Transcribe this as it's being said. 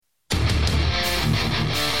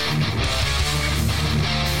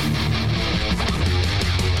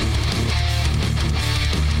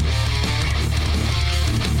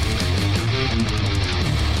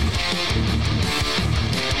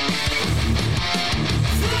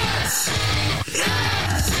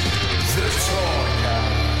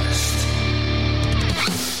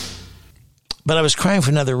But I was crying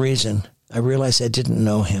for another reason. I realized I didn't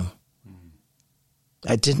know him.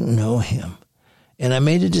 I didn't know him. And I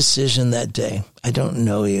made a decision that day. I don't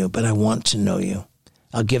know you, but I want to know you.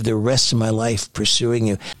 I'll give the rest of my life pursuing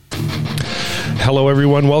you. Hello,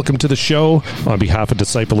 everyone. Welcome to the show. On behalf of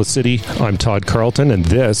Disciple City, I'm Todd Carlton, and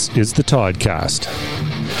this is the Toddcast.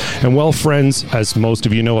 And well, friends, as most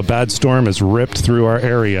of you know, a bad storm has ripped through our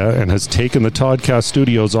area and has taken the Toddcast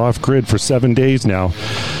studios off-grid for 7 days now.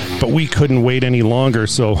 But we couldn't wait any longer,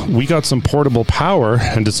 so we got some portable power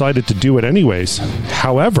and decided to do it anyways.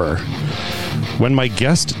 However, when my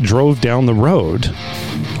guest drove down the road,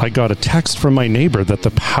 I got a text from my neighbor that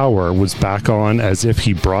the power was back on as if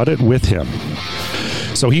he brought it with him.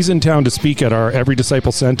 So he's in town to speak at our Every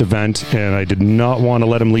Disciple Sent event, and I did not want to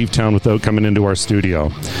let him leave town without coming into our studio.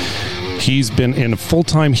 He's been in a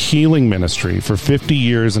full-time healing ministry for 50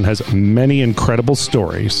 years and has many incredible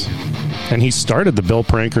stories. And he started the Bill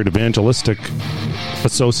Prankard Evangelistic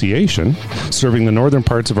Association, serving the northern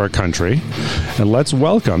parts of our country. And let's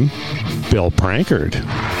welcome Bill Prankard.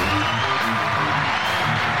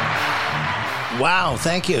 Wow,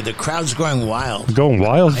 thank you. The crowd's going wild. Going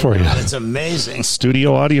wild for you. It's amazing.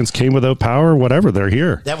 Studio audience came without power, whatever, they're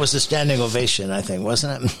here. That was a standing ovation, I think,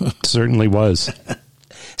 wasn't it? Certainly was.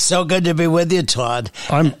 So good to be with you, Todd.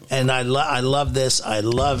 And I love this. I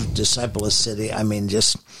love Disciple City. I mean,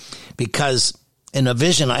 just because in a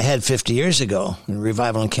vision I had 50 years ago in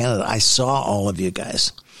Revival in Canada, I saw all of you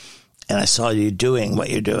guys. And I saw you doing what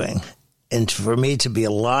you're doing. And for me to be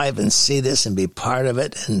alive and see this and be part of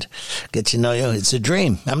it and get to know you, it's a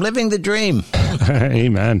dream. I'm living the dream.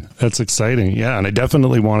 Amen. That's exciting. Yeah, and I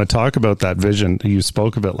definitely want to talk about that vision. You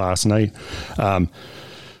spoke of it last night.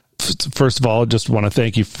 First of all, just want to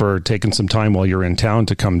thank you for taking some time while you're in town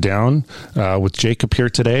to come down with Jacob here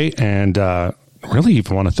today. And really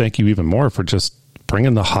even want to thank you even more for just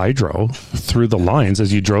bringing the hydro through the lines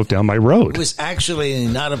as you drove down my road. It was actually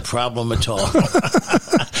not a problem at all.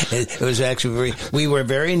 It was actually we were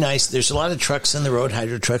very nice. There's a lot of trucks in the road,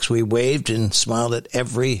 hydro trucks. We waved and smiled at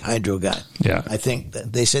every hydro guy. Yeah. I think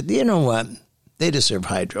that they said, you know what? They deserve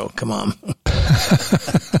hydro. Come on.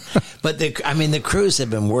 But the crews have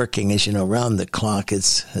been working, as you know, round the clock.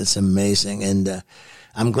 It's amazing. And,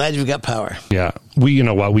 I'm glad you've got power. Yeah.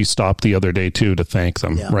 We stopped the other day too to thank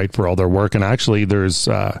them, right, for all their work. And actually there's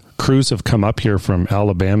crews have come up here from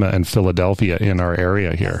Alabama and Philadelphia in our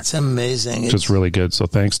area here. It's amazing. Which is really good. So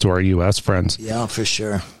thanks to our U.S. friends. Yeah, for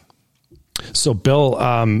sure. So Bill,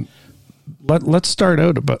 let's start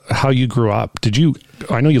out about how you grew up.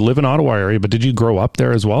 I know you live in Ottawa area, but did you grow up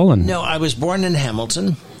there as well? No, I was born in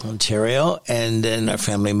Hamilton, Ontario, and then our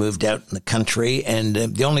family moved out in the country, and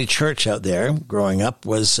the only church out there growing up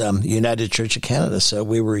was United Church of Canada. So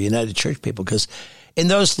we were United Church people because in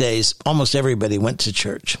those days, almost everybody went to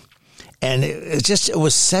church. And it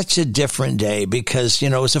was such a different day because,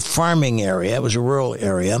 it was a farming area. It was a rural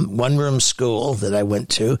area, one-room school that I went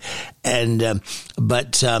to. And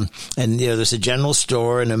there's a general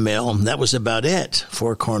store and a mill. And that was about it,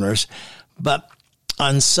 four corners. But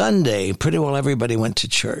on Sunday, pretty well everybody went to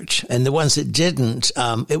church. And the ones that didn't,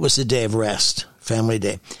 it was a day of rest, family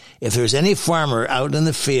day. If there was any farmer out in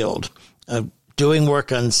the field doing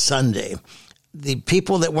work on Sunday, the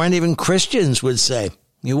people that weren't even Christians would say,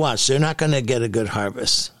 you watch, they're not going to get a good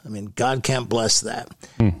harvest. I mean, God can't bless that.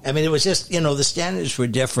 I mean, it was just, the standards were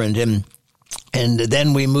different. And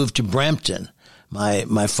then we moved to Brampton.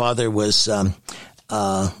 My father was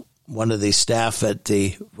one of the staff at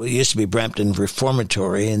it used to be Brampton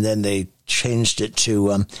Reformatory, and then they changed it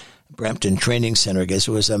to Brampton Training Center. I guess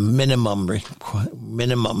it was a minimum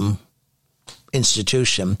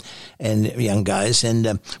institution and young guys.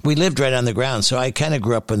 And we lived right on the ground. So I kind of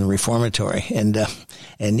grew up in the reformatory. And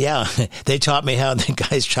they taught me the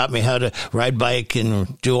guys taught me how to ride bike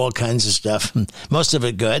and do all kinds of stuff. Most of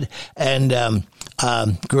it good. And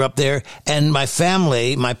grew up there. And my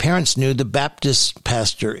parents knew the Baptist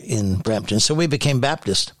pastor in Brampton. So we became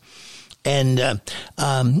Baptist. And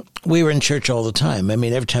we were in church all the time. I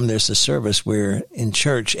mean, every time there's a service, we're in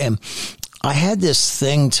church. And I had this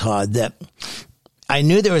thing, Todd, that I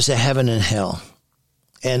knew there was a heaven and hell,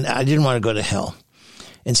 and I didn't want to go to hell.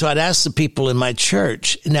 And so I'd ask the people in my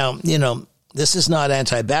church. Now, this is not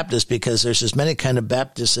anti-Baptist because there's as many kind of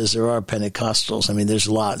Baptists as there are Pentecostals. I mean, there's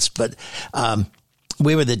lots, but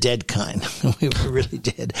we were the dead kind. We really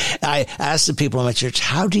did. I asked the people in my church,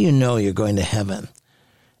 how do you know you're going to heaven?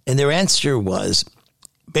 And their answer was,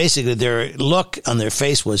 basically, their look on their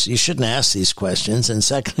face was, you shouldn't ask these questions. And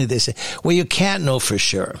secondly, they say, well, you can't know for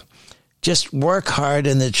sure. Just work hard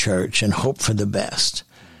in the church and hope for the best.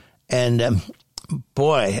 And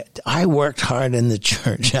boy, I worked hard in the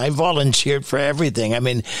church. I volunteered for everything. I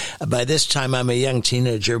mean, by this time I'm a young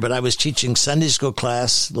teenager, but I was teaching Sunday school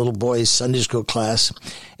class, little boys' Sunday school class.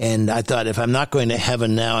 And I thought, if I'm not going to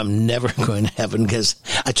heaven now, I'm never going to heaven, because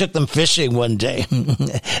I took them fishing one day. And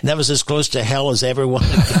that was as close to hell as ever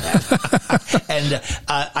wanted to get. And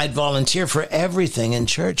I'd volunteer for everything in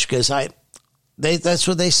church because that's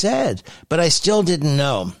what they said. But I still didn't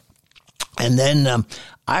know. And then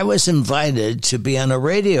I was invited to be on a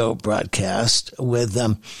radio broadcast with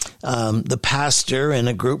the pastor and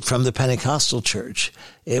a group from the Pentecostal church.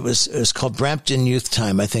 It was called Brampton Youth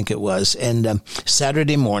Time, I think it was. And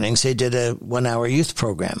Saturday mornings they did a 1-hour youth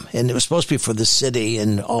program, and it was supposed to be for the city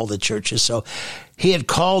and all the churches. So he had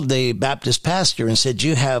called the Baptist pastor and said, "Do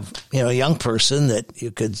you have a young person that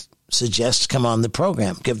you could suggest come on the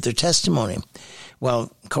program, give their testimony?"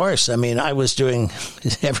 Well, of course. I mean, I was doing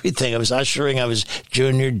everything. I was ushering. I was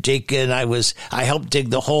junior deacon. I helped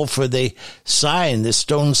dig the hole for the sign, the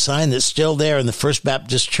stone sign that's still there in the First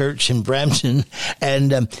Baptist Church in Brampton.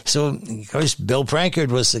 And so, of course, Bill Prankard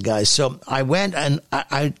was the guy. So I went, and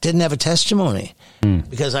I didn't have a testimony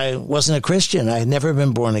because I wasn't a Christian. I had never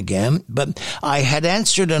been born again. But I had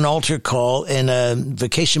answered an altar call in a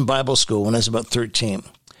vacation Bible school when I was about 13.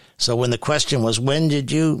 So when the question was, when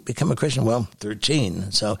did you become a Christian? Well,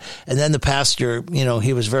 13. So, and then the pastor,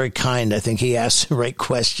 he was very kind. I think he asked the right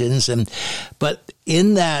questions. But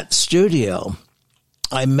in that studio,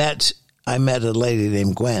 I met a lady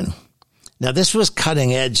named Gwen. Now, this was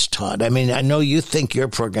cutting edge, Todd. I mean, I know you think your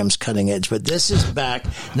program's cutting edge, but this is back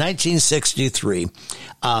 1963.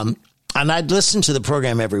 And I'd listen to the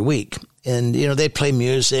program every week. And, they play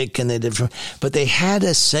music and but they had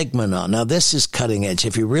a segment on. Now, this is cutting edge.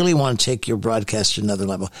 If you really want to take your broadcast to another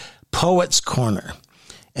level, Poet's Corner.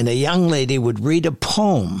 And a young lady would read a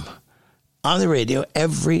poem on the radio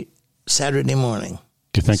every Saturday morning.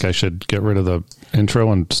 Do you think I should get rid of the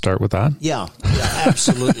intro and start with that? Yeah,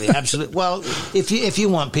 absolutely. Absolutely. Well, if you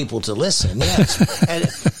want people to listen, yes.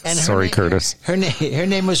 And sorry, Curtis. Her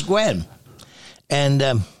name was Gwen.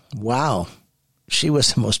 And, wow. She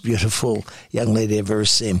was the most beautiful young lady I've ever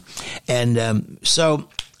seen. And so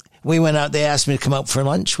we went out. They asked me to come out for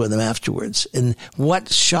lunch with them afterwards. And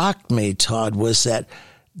what shocked me, Todd, was that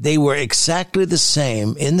they were exactly the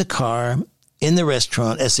same in the car, in the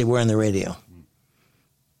restaurant, as they were on the radio.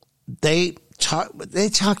 They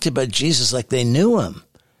talked about Jesus like they knew him.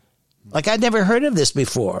 Like I'd never heard of this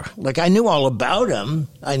before. Like I knew all about him.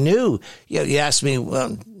 I knew. You asked me,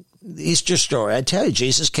 well, the Easter story. I tell you,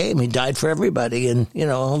 Jesus came. He died for everybody, and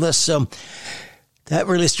all this. So that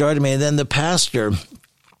really started me. And then the pastor,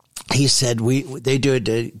 he said they did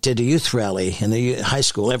a youth rally in the high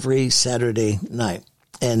school every Saturday night,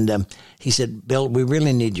 and he said, "Bill, we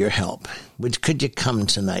really need your help. Could you come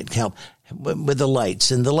tonight? Help with the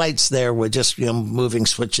lights." And the lights there were just moving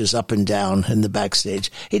switches up and down in the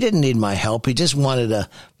backstage. He didn't need my help. He just wanted to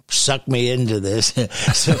suck me into this.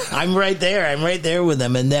 So I'm right there. I'm right there with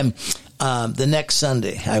them. And then the next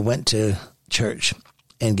Sunday, I went to church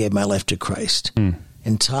and gave my life to Christ.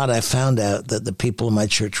 And Todd, I found out that the people in my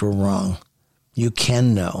church were wrong. You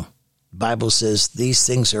can know. The Bible says these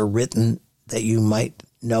things are written that you might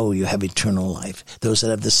know you have eternal life. Those that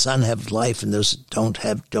have the Son have life, and those that don't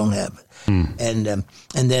have it. And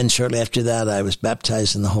then shortly after that, I was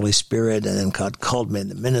baptized in the Holy Spirit, and then God called me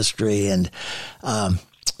into ministry. And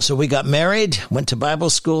so we got married, went to Bible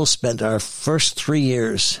school, spent our first 3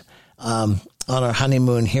 years on our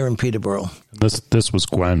honeymoon here in Peterborough. This was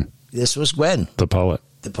Gwen. This was Gwen. The poet.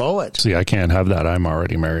 The poet. See, I can't have that. I'm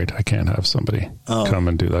already married. I can't have somebody come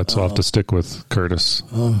and do that. So I'll have to stick with Curtis.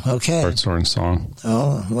 Oh, okay. Hartshorn song.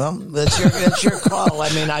 Oh, well, that's your call. I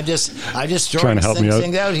mean, I just throwing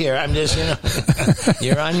things out here. I'm just,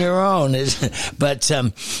 you're on your own. But,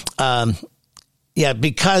 yeah,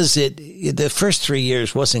 because the first 3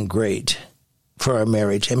 years wasn't great for our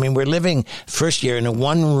marriage. I mean, we're living first year in a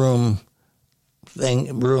one-room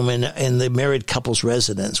room in the married couple's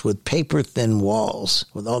residence with paper-thin walls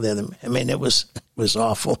with all the other. I mean, it was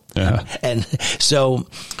awful. Yeah. And so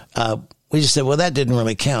we just said, well, that didn't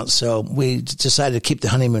really count. So we decided to keep the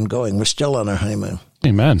honeymoon going. We're still on our honeymoon.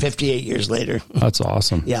 Amen. 58 years later. That's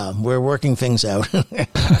awesome. Yeah, we're working things out.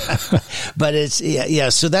 But it's yeah.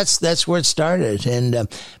 So that's where it started. And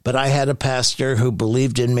but I had a pastor who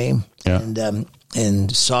believed in me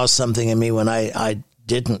and saw something in me when I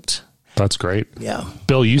didn't. That's great. Yeah.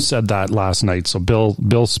 Bill, you said that last night. So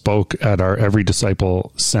Bill spoke at our Every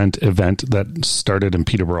Disciple Sent event that started in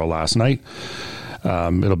Peterborough last night.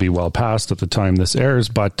 It'll be well past at the time this airs,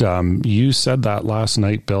 but you said that last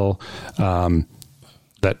night, Bill,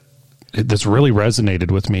 that this really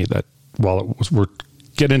resonated with me, that we're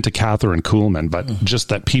get into Catherine Kuhlman, but just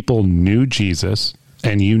that people knew Jesus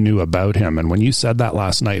and you knew about him. And when you said that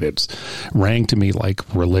last night, it rang to me like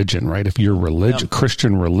religion, right? If you're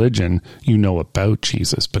Christian religion, you know about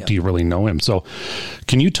Jesus, but do you really know him? So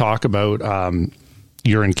can you talk about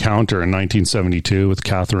your encounter in 1972 with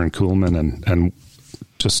Catherine Kuhlman and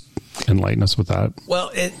just enlighten us with that?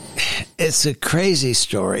 Well, it's a crazy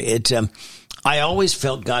story. I always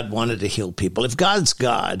felt God wanted to heal people. If God's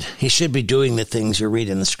God, he should be doing the things you read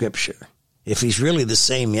in the scripture. If he's really the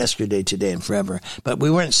same yesterday, today, and forever. But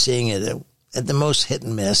we weren't seeing it at the most hit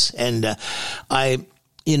and miss. And I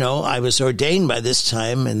was ordained by this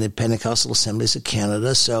time in the Pentecostal Assemblies of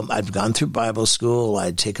Canada. So I'd gone through Bible school.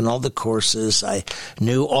 I'd taken all the courses. I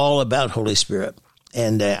knew all about Holy Spirit.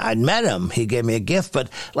 And I'd met him. He gave me a gift. But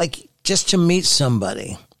like just to meet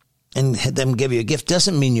somebody and them give you a gift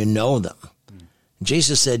doesn't mean you know them.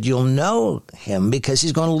 Jesus said you'll know him because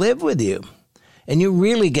he's going to live with you. And you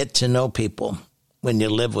really get to know people when you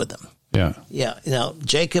live with them. Yeah. Yeah. Now,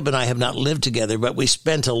 Jacob and I have not lived together, but we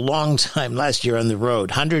spent a long time last year on the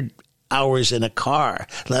road, 100 hours in a car,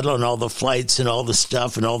 let alone all the flights and all the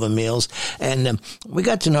stuff and all the meals. And we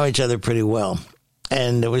got to know each other pretty well.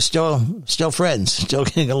 And we're still friends, still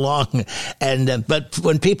getting along. And but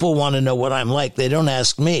when people want to know what I'm like, they don't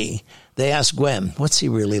ask me. They ask Gwen, what's he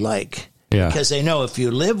really like? Yeah. Because they know if you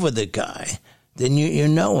live with a guy, then you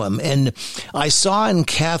know him. And I saw in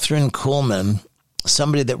Catherine Kuhlman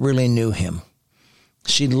somebody that really knew him.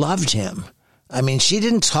 She loved him. I mean, she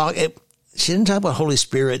didn't talk about Holy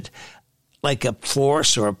Spirit like a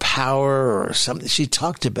force or a power or something. She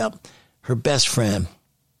talked about her best friend,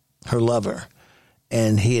 her lover,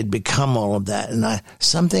 and he had become all of that. And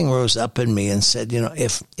something rose up in me and said,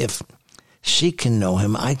 if she can know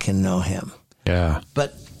him, I can know him. Yeah.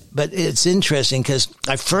 But it's interesting because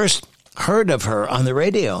I first heard of her on the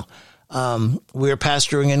radio. We were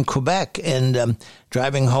pastoring in Quebec and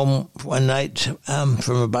driving home one night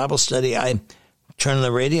from a Bible study. I turned on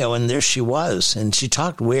the radio and there she was. And she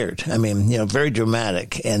talked weird. I mean, very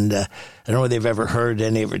dramatic. And I don't know if they've ever heard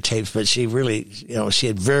any of her tapes, but she really, she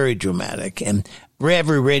had very dramatic. And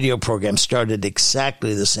every radio program started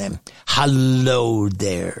exactly the same. Hello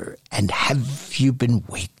there. And have you been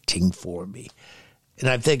waiting for me? And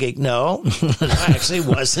I'm thinking, no, I actually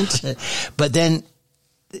wasn't. But then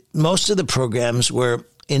most of the programs were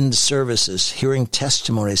in services, hearing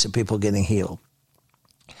testimonies of people getting healed.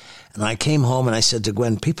 And I came home and I said to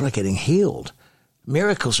Gwen, people are getting healed.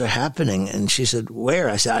 Miracles are happening. And she said, where?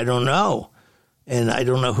 I said, I don't know. And I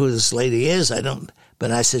don't know who this lady is. But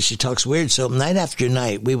I said, she talks weird. So night after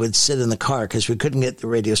night, we would sit in the car because we couldn't get the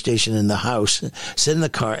radio station in the house, sit in the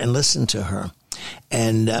car and listen to her.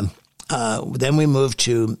 And then we moved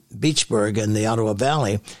to Beachburg in the Ottawa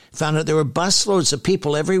Valley, found out there were busloads of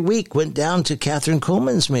people every week went down to Catherine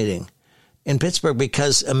Kuhlman's meeting in Pittsburgh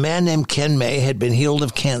because a man named Ken May had been healed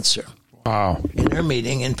of cancer. Wow. In her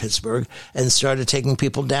meeting in Pittsburgh and started taking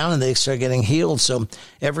people down and they started getting healed. So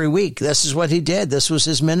every week, this is what he did. This was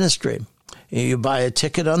his ministry. You buy a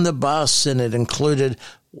ticket on the bus and it included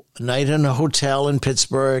a night in a hotel in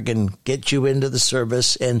Pittsburgh and get you into the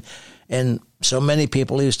service and so many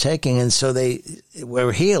people he was taking, and so they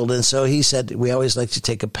were healed. And so he said, we always like to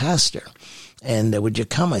take a pastor. And would you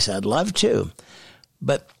come? I said, I'd love to.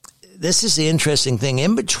 But this is the interesting thing.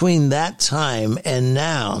 In between that time and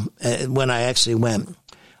now, when I actually went,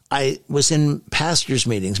 I was in pastors'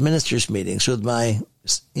 meetings, ministers' meetings with my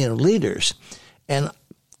leaders. And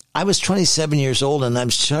I was 27 years old, and I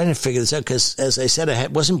was trying to figure this out because, as I said, I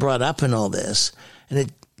wasn't brought up in all this. And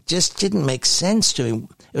it just didn't make sense to me.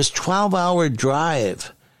 It was a 12-hour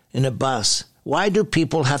drive in a bus. Why do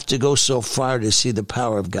people have to go so far to see the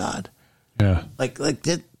power of God? Yeah.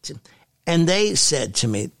 And they said to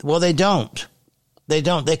me, well, they don't. They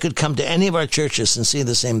don't. They could come to any of our churches and see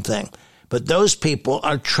the same thing. But those people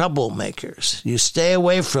are troublemakers. You stay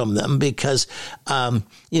away from them because,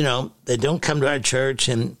 they don't come to our church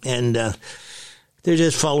and they're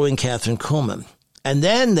just following Catherine Kuhlman. And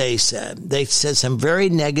then they said some very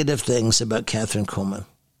negative things about Catherine Kuhlman.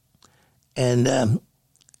 And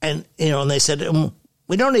they said,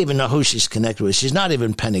 we don't even know who she's connected with. She's not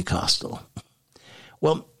even Pentecostal.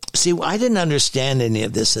 Well, see, I didn't understand any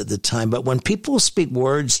of this at the time, but when people speak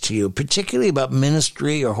words to you, particularly about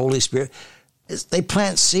ministry or Holy Spirit, they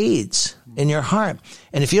plant seeds in your heart.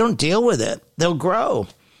 And if you don't deal with it, they'll grow.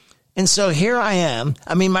 And so here I am.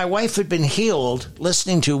 I mean, my wife had been healed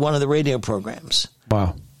listening to one of the radio programs.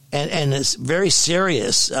 Wow. And it's very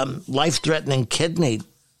serious, life-threatening kidney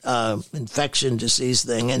infection disease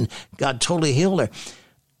thing, and God totally healed her.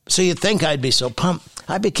 So you'd think I'd be so pumped.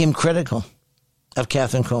 I became critical of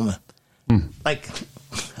Catherine Kuhlman. Like,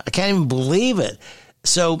 I can't even believe it.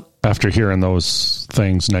 So after hearing those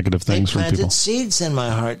things, negative things from people, planted seeds in my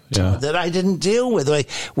heart that I didn't deal with. Like,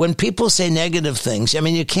 when people say negative things, I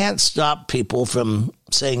mean, you can't stop people from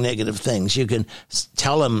saying negative things. You can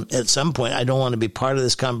tell them at some point, I don't want to be part of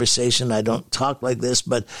this conversation. I don't talk like this.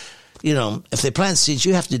 But, if they plant seeds,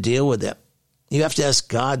 you have to deal with it. You have to ask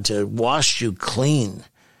God to wash you clean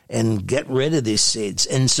and get rid of these seeds.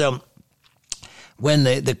 And so when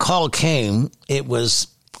the call came, it was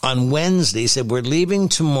on Wednesday. He said, we're leaving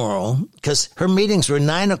tomorrow, because her meetings were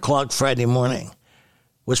 9:00 Friday morning,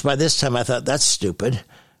 which by this time I thought, that's stupid.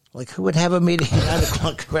 Like, who would have a meeting at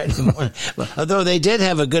 9:00 Friday morning? Although they did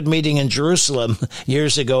have a good meeting in Jerusalem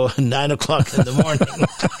years ago, 9:00 in the morning.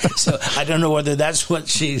 So I don't know whether that's what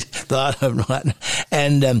she thought or not.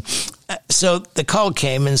 And so the call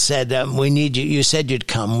came and said, we need you. You said you'd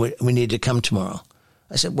come. We need to come tomorrow.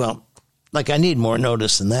 I said, well, I need more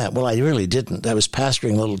notice than that. Well, I really didn't. I was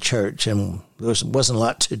pastoring a little church, and there wasn't a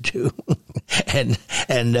lot to do. and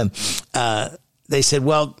they said,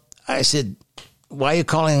 well, I said, why are you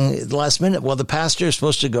calling at the last minute? Well, the pastor is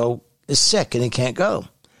supposed to go is sick and he can't go.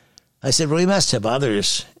 I said, well, he must have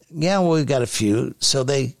others. Yeah, well, we've got a few. So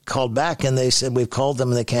they called back and they said, we've called them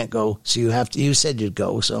and they can't go. So you said you'd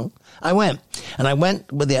go. So I went, and I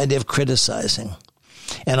went with the idea of criticizing.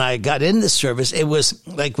 And I got in the service. It was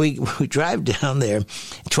like we drive down there,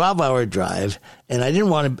 12-hour drive, and I didn't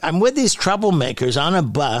want to. I'm with these troublemakers on a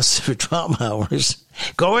bus for 12 hours,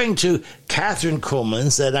 going to Catherine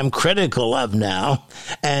Kuhlman's that I'm critical of now.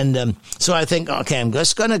 And so I think, okay, I'm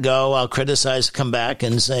just going to go. I'll criticize, come back,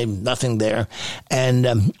 and say nothing there.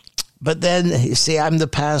 And but then, you see, I'm the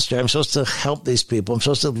pastor. I'm supposed to help these people. I'm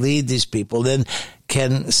supposed to lead these people. Then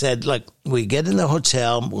Ken said, look, we get in the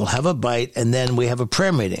hotel, we'll have a bite, and then we have a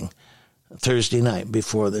prayer meeting Thursday night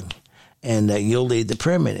before and you'll lead the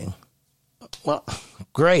prayer meeting. Well,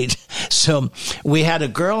 great. So we had a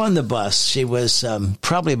girl on the bus. She was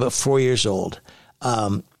probably about 4 years old,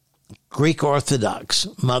 Greek Orthodox,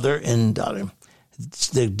 mother and daughter.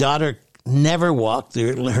 The daughter never walked.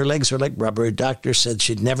 Her legs were like rubber. Her doctor said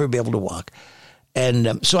she'd never be able to walk.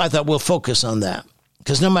 And so I thought, we'll focus on that,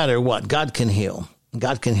 because no matter what, God can heal.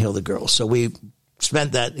 God can heal the girl. So we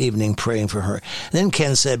spent that evening praying for her. Then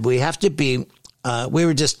Ken said, we have to be,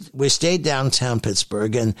 we stayed downtown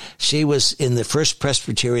Pittsburgh, and she was in the First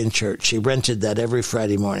Presbyterian Church. She rented that every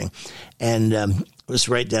Friday morning, and it was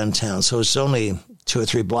right downtown. So it's only 2 or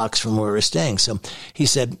 3 blocks from where we're staying. So he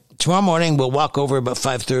said, tomorrow morning, we'll walk over about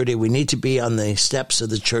 5:30. We need to be on the steps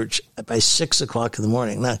of the church by 6:00 in the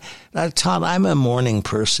morning. Now, Todd, I'm a morning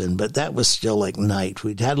person, but that was still like night.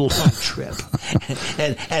 We'd had a long trip,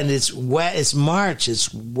 and it's wet. It's March.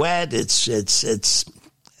 It's wet. It's.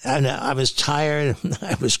 I was tired.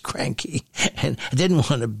 I was cranky, and I didn't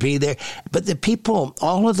want to be there. But the people,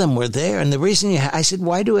 all of them were there, and the reason I said,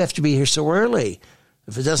 why do we have to be here so early?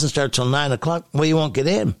 If it doesn't start till 9:00, well, you won't get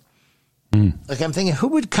in. Like, I'm thinking, who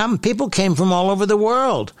would come? People came from all over the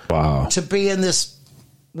world to be in this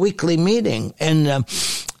weekly meeting. And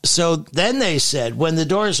so then they said, when the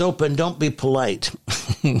doors open, don't be polite.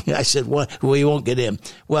 I said, well, you won't get in.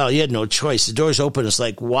 Well, you had no choice. The doors open, it's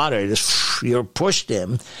like water. You're pushed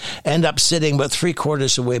in, end up sitting about 3/4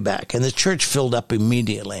 of the way back. And the church filled up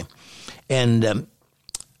immediately. And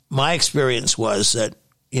my experience was that,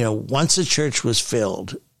 once the church was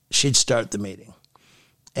filled, she'd start the meeting.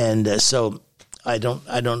 And so I don't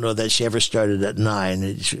know that she ever started at 9.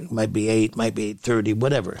 It might be 8, might be 8:30,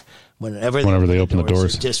 whatever. Whenever they open the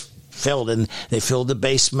doors, it just filled, and they filled the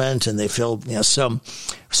basement, and they filled. So we're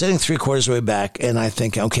sitting 3/4 of the way back, and I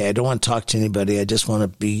think, okay, I don't want to talk to anybody. I just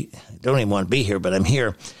want to don't even want to be here, but I'm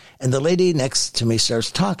here. And the lady next to me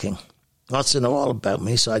starts talking, wants to know all about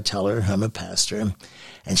me. So I tell her I'm a pastor.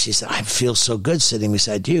 And she said, I feel so good sitting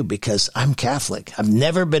beside you because I'm Catholic. I've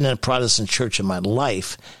never been in a Protestant church in my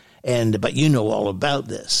life, but you know all about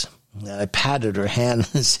this. And I patted her hand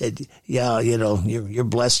and said, yeah, you're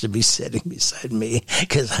blessed to be sitting beside me.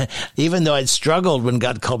 Because even though I'd struggled when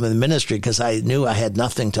God called me to the ministry, because I knew I had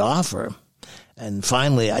nothing to offer. And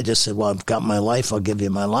finally, I just said, well, I've got my life. I'll give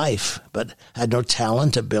you my life. But I had no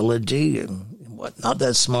talent, ability, and not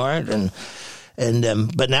that smart,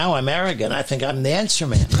 but now I'm arrogant. I think I'm the answer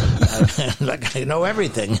man. Like, I know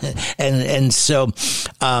everything. And so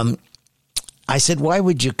I said, why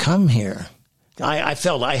would you come here? I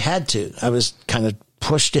felt I had to. I was kind of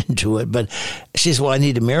pushed into it. But she said, well, I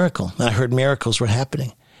need a miracle. I heard miracles were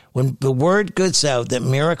happening. When the word gets out that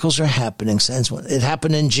miracles are happening, it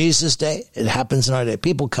happened in Jesus' day. It happens in our day.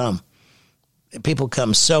 People come.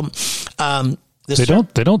 So they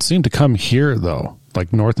don't seem to come here, though.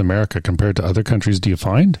 like North America compared to other countries, do you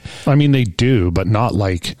find? I mean, they do, but not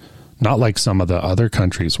like some of the other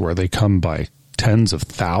countries where they come by tens of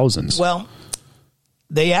thousands. Well,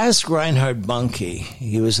 they asked Reinhard Bonnke.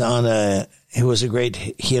 He was a great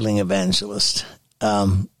healing evangelist,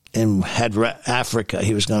 and had Africa.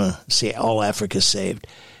 He was going to see all Africa saved.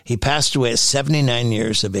 He passed away at 79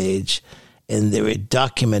 years of age, and they were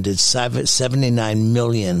documented 79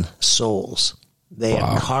 million souls. They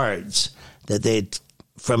had cards that they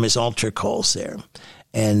from his altar calls there.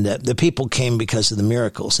 And the people came because of the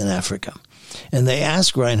miracles in Africa. And they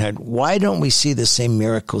asked Reinhard, why don't we see the same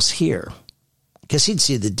miracles here? Because he'd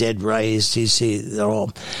see the dead raised, he'd see it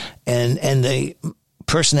all. And the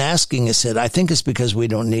person asking it said, I think it's because we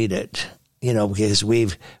don't need it. Because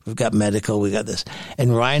we've got medical, we got this.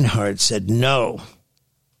 And Reinhard said, no,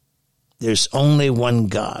 there's only one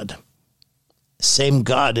God. Same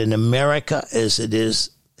God in America as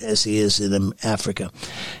he is in Africa.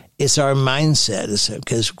 It's our mindset,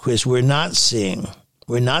 because we're not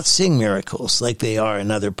seeing miracles like they are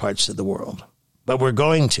in other parts of the world, but we're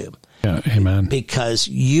going to. Yeah, amen. Because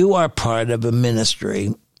you are part of a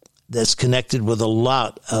ministry that's connected with a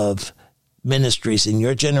lot of ministries in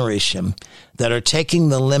your generation that are taking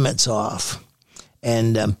the limits off,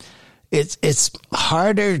 and it's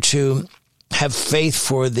harder to have faith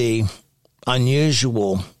for the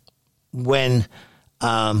unusual when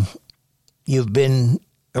you've been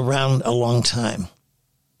around a long time.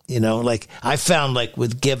 Like I found, like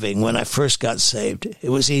with giving, when I first got saved, it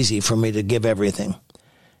was easy for me to give everything.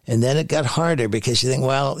 And then it got harder because you think,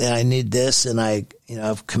 well, I need this, and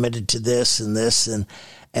I've committed to this and this, and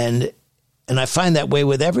I find that way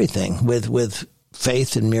with everything, with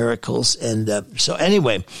faith and miracles. And so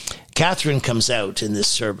anyway, Catherine comes out in this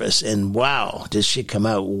service, and wow, does she come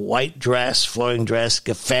out. White dress, flowing dress,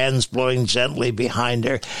 fans blowing gently behind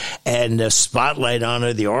her, and a spotlight on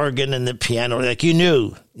her, the organ and the piano. Like you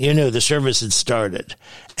knew the service had started.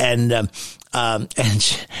 And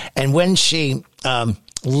when she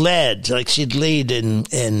led, like she'd lead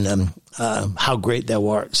in How Great Thou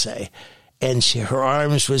Art, say, and her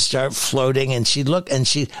arms would start floating, and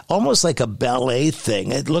she almost like a ballet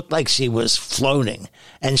thing. It looked like she was floating,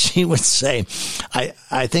 and she would say,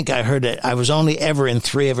 I think I heard it. I was only ever in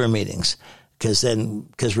 3 of her meetings,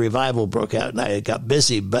 because revival broke out and I got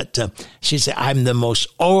busy. But she'd say, I'm the most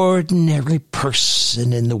ordinary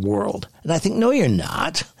person in the world. And I think, no, you're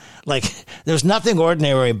not. Like, there's nothing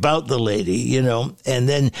ordinary about the lady, and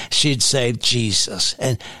then she'd say, Jesus.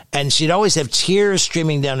 And she'd always have tears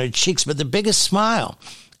streaming down her cheeks, but the biggest smile.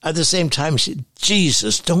 At the same time,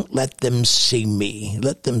 Jesus, don't let them see me.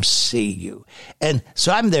 Let them see you. And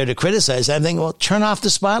so I'm there to criticize. I'm thinking, well, turn off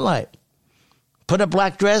the spotlight. Put a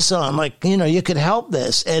black dress on. Like, you could help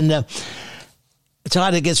this. And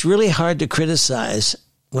Todd, it gets really hard to criticize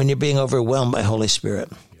when you're being overwhelmed by Holy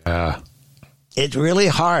Spirit. Yeah. It's really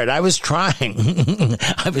hard. I was trying.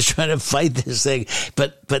 I was trying to fight this thing.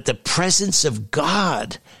 But the presence of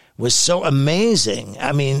God was so amazing.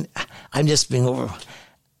 I mean, I'm just being over.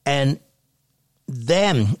 And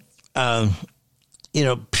then,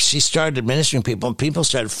 she started ministering people, and people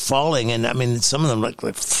started falling. And I mean, some of them like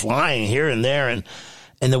flying here and there. And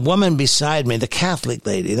the woman beside me, the Catholic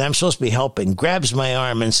lady that I'm supposed to be helping, grabs my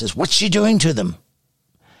arm and says, what's she doing to them?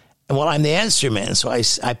 And well, I'm the answer man. So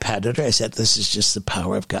I patted her. I said, this is just the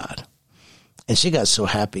power of God. And she got so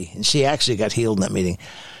happy. And she actually got healed in that meeting.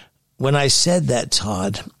 When I said that,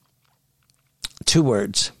 Todd, 2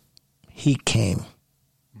 words, he came.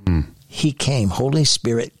 He came. Holy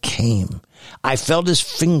Spirit came. I felt his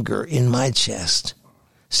finger in my chest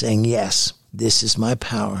saying, yes, this is my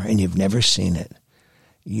power, and you've never seen it.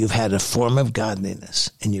 You've had a form of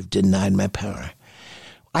godliness, and you've denied my power.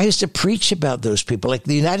 I used to preach about those people. Like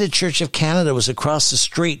the United Church of Canada was across the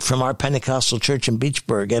street from our Pentecostal church in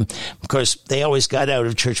Beachburg. And, of course, they always got out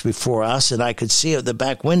of church before us, and I could see out the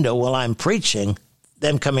back window while I'm preaching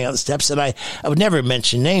them coming out the steps. And I would never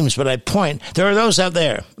mention names, but I'd point. There are those out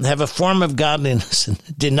there that have a form of godliness and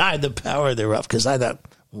deny the power thereof, because I thought,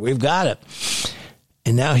 we've got it.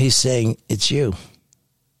 And now he's saying, it's you.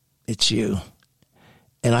 It's you.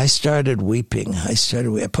 And I started weeping. I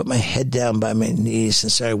put my head down by my knees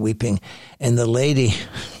and started weeping. And the lady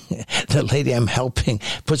I'm helping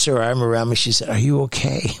puts her arm around me. She said, are you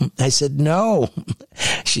okay? I said, no.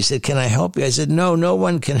 She said, can I help you? I said, no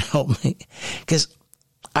one can help me. Because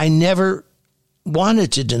I never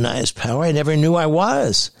wanted to deny his power. I never knew I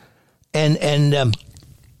was. But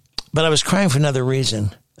I was crying for another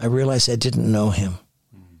reason. I realized I didn't know him.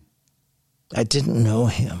 I didn't know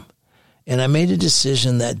him. And I made a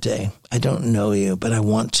decision that day. I don't know you, but I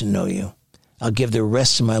want to know you. I'll give the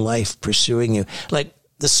rest of my life pursuing you. Like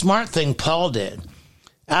the smart thing Paul did,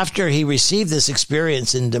 after he received this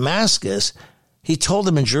experience in Damascus, he told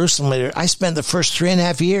them in Jerusalem later, I spent the first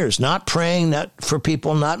 3.5 years not praying, not for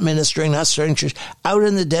people, not ministering, not starting church, out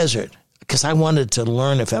in the desert, because I wanted to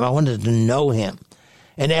learn of him. I wanted to know him.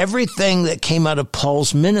 And everything that came out of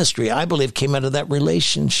Paul's ministry, I believe, came out of that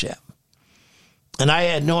relationship. And I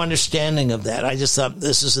had no understanding of that. I just thought,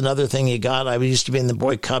 this is another thing you got. I used to be in the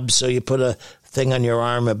Boy Cubs, so you put a thing on your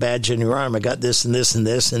arm, a badge on your arm. I got this and this and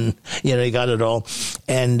this, and, you got it all.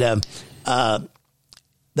 And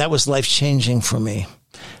that was life-changing for me.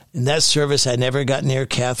 In that service, I never got near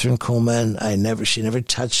Catherine Kuhlman. She never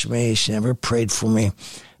touched me. She never prayed for me.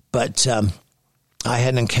 But I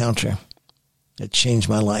had an encounter that changed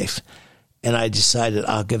my life. And I decided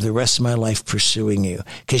I'll give the rest of my life pursuing you.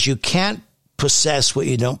 Because you can't possess what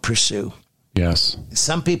you don't pursue. Yes.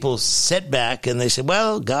 Some people sit back and they say,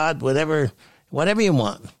 well, God, whatever you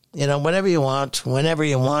want. Whatever you want, whenever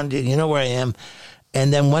you want, you know where I am.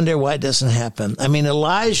 And then wonder why it doesn't happen. I mean,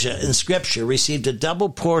 Elijah in Scripture received a double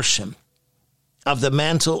portion of the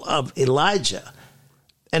mantle of Elijah.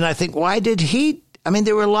 And I think, why did he? I mean,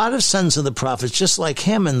 there were a lot of sons of the prophets just like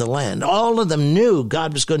him in the land. All of them knew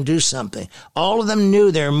God was going to do something. All of them knew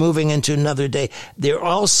they were moving into another day. They're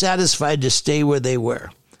all satisfied to stay where they were.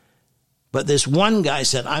 But this one guy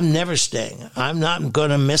said, I'm never staying. I'm not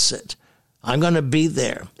going to miss it. I'm going to be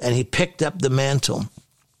there. And he picked up the mantle,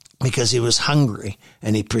 because he was hungry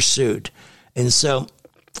and he pursued. And so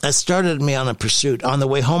that started me on a pursuit. On the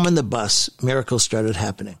way home in the bus, miracles started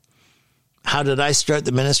happening. How did I start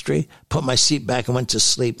the ministry? Put my seat back and went to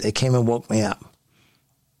sleep. They came and woke me up.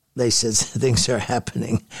 They said, things are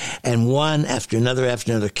happening. And one after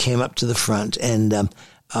another came up to the front. And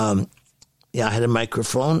I had a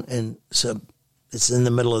microphone. And so it's in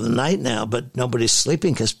the middle of the night now, but nobody's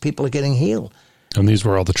sleeping because people are getting healed. And these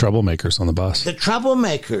were all the troublemakers on the bus. The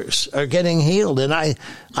troublemakers are getting healed. And I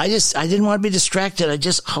didn't want to be distracted.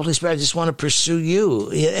 Holy Spirit, I just want to pursue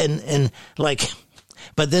you.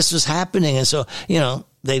 But this was happening. And so,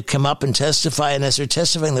 they'd come up and testify. And as they're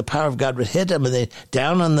testifying, the power of God would hit them. And they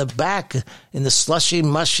down on the back in the slushy,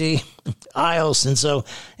 mushy aisles. And so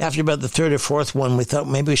after about the third or fourth one, we thought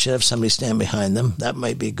maybe we should have somebody stand behind them. That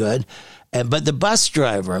might be good. But the bus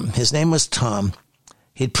driver, his name was Tom.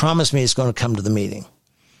 He'd promised me he's going to come to the meeting,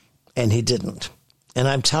 and he didn't. And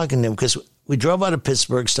I'm talking to him because we drove out of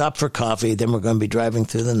Pittsburgh, stopped for coffee, then we're going to be driving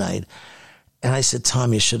through the night. And I said,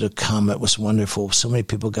 Tom, you should have come. It was wonderful. So many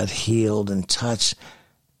people got healed and touched.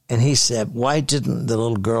 And he said, why didn't the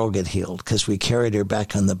little girl get healed? Because we carried her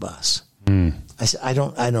back on the bus. I said, I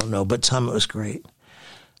don't know. But Tom, it was great.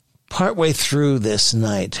 Partway through this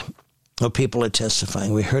night, while people are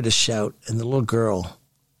testifying, we heard a shout, and the little girl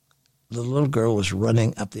was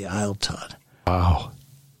running up the aisle, Todd. Wow.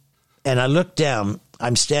 And I looked down.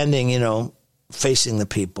 I'm standing, facing the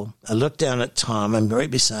people. I looked down at Tom. I'm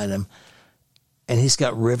right beside him. And he's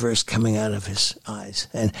got rivers coming out of his eyes.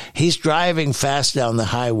 And he's driving fast down the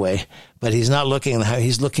highway, but he's not looking in the highway.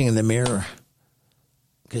 He's looking in the mirror.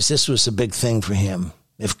 Because this was a big thing for him.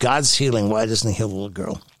 If God's healing, why doesn't he heal the little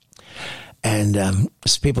girl? And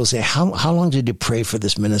people say, how long did you pray for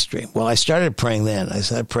this ministry? Well, I started praying then. I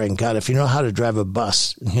started praying, God, if you know how to drive a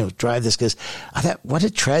bus, drive this. Because I thought, what a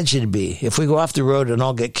tragedy it'd be if we go off the road and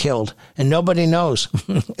all get killed and nobody knows.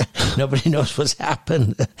 Nobody knows what's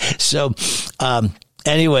happened. So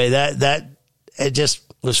anyway, that it just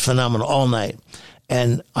was phenomenal all night.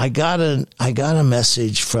 And I got a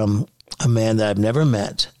message from a man that I've never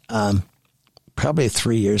met, probably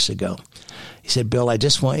 3 years ago. He said, Bill, I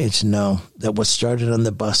just want you to know that what started on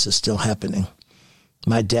the bus is still happening.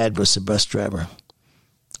 My dad was the bus driver.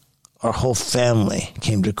 Our whole family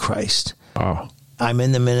came to Christ. Wow. I'm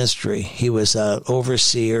in the ministry. He was an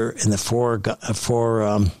overseer in the four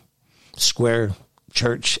square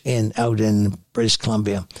church out in British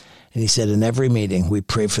Columbia. And he said, in every meeting, we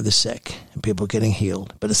pray for the sick and people getting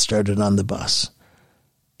healed. But it started on the bus.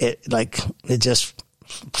 It just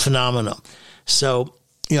phenomenal. So,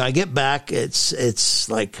 I get back, it's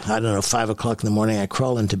like, 5 o'clock in the morning, I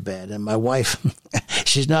crawl into bed, and my wife,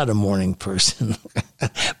 she's not a morning person,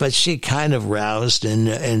 but she kind of roused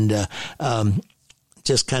and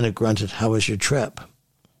just kind of grunted, how was your trip?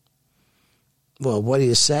 Well, what do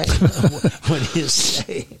you say? What do you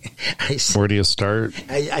say? Where do you start?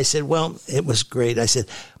 I said, well, it was great. I said,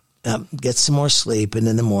 get some more sleep, and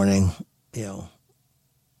in the morning,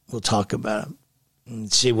 we'll talk about it.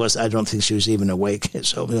 I don't think she was even awake,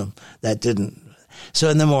 so that didn't. So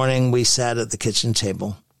in the morning, we sat at the kitchen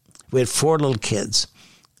table. We had 4 little kids.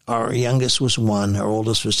 Our youngest was 1. Our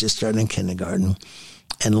oldest was just starting kindergarten.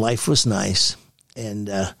 and life was nice. And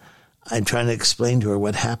I'm trying to explain to her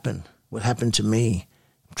what happened to me.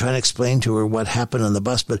 I'm trying to explain to her what happened on the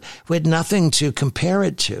bus, but we had nothing to compare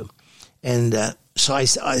it to. And so I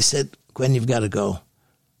said, Gwen, you've got to go.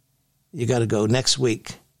 You got to go next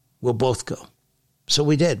week. We'll both go. So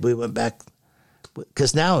we did. We went back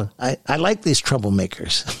because now I like these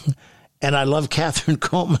troublemakers. And I love Catherine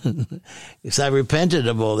Coleman because I repented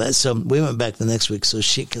of all that. So we went back the next week. So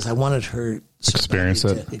because I wanted her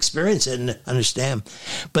to experience it and understand.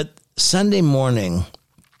 But Sunday morning,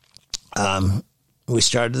 we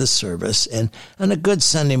started the service, and on a good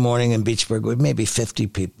Sunday morning in Beachburg, with maybe 50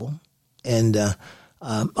 people. And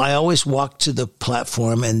I always walked to the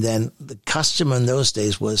platform, and then the custom in those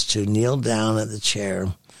days was to kneel down at the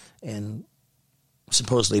chair and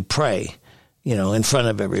supposedly pray, in front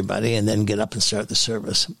of everybody, and then get up and start the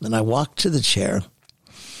service. And I walked to the chair,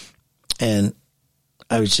 and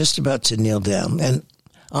I was just about to kneel down. And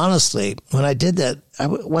honestly, when I did that, I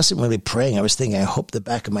wasn't really praying. I was thinking, I hope the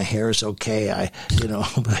back of my hair is okay. I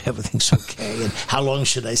hope everything's okay. And how long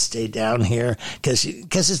should I stay down here?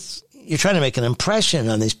 Because you're trying to make an impression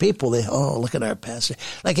on these people. Look at our pastor.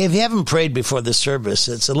 Like, if you haven't prayed before the service,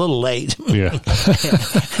 it's a little late. Yeah.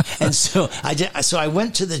 And so I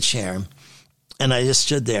went to the chair, and I just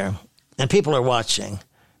stood there, and people are watching,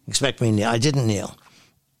 expect me to kneel. I didn't kneel.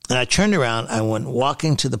 And I turned around, I went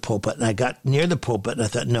walking to the pulpit, and I got near the pulpit, and I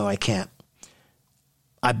thought, no, I can't.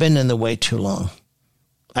 I've been in the way too long.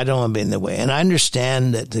 I don't want to be in the way. And I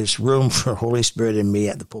understand that there's room for Holy Spirit in me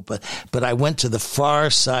at the pulpit, but I went to the far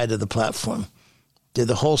side of the platform, did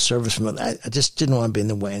the whole service from it. I just didn't want to be in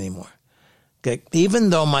the way anymore. Okay? Even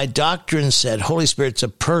though my doctrine said Holy Spirit's a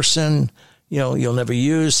person, you'll never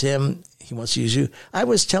use him. He wants to use you. I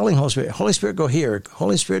was telling Holy Spirit, go here.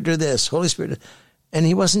 Holy Spirit, do this. Holy Spirit. And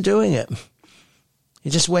he wasn't doing it.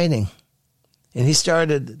 He's just waiting. And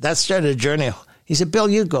that started a journey. He said, Bill,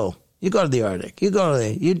 you go. You go to the Arctic.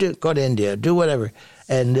 Go to India. Do whatever.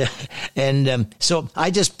 And so I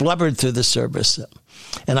just blubbered through the service.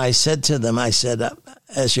 And I said to them,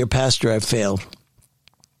 as your pastor, I've failed.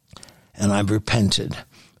 And I've repented.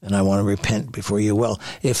 And I want to repent before you. Well,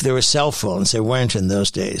 if there were cell phones, there weren't in those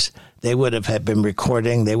days. They would have been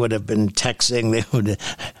recording. They would have been texting.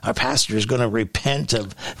 Our pastor is going to repent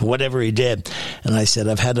of whatever he did. And I said,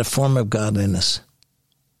 I've had a form of godliness.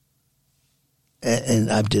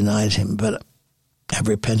 And I've denied him, but I've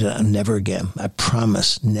repented. I'm never again. I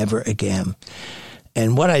promise, never again.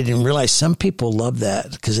 And what I didn't realize, some people love that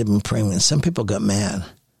because they've been praying. And some people got mad.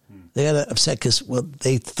 They got upset because,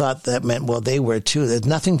 they thought that meant, they were too. There's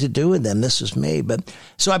nothing to do with them. This was me.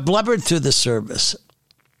 So I blubbered through the service.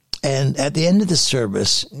 And at the end of the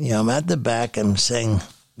service, I'm at the back. I'm saying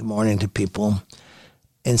good morning to people.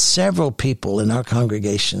 And several people in our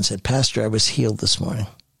congregation said, Pastor, I was healed this morning.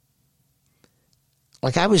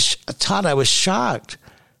 Like, I was shocked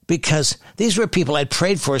because these were people I'd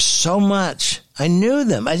prayed for so much. I knew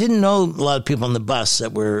them. I didn't know a lot of people on the bus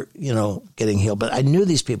that were, getting healed, but I knew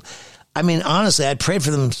these people. I mean, honestly, I'd prayed for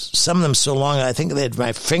them, some of them so long, I think they had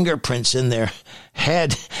my fingerprints in their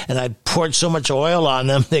head, and I poured so much oil on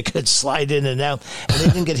them they could slide in and out, and they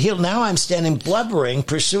didn't get healed. Now I'm standing blubbering,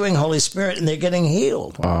 pursuing Holy Spirit, and they're getting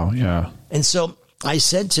healed. Wow, yeah. And so I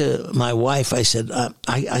said to my wife, I said,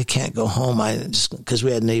 I can't go home. Because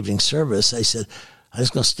we had an evening service. I said, I'm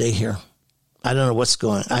just going to stay here. I don't know what's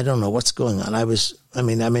going on.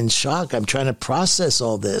 I'm in shock. I'm trying to process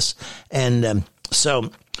all this. And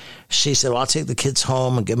so she said, well, I'll take the kids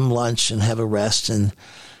home and give them lunch and have a rest. And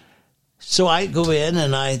so I go in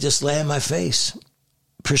and I just lay on my face,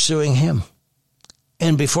 pursuing him.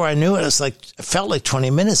 And before I knew it, it felt like 20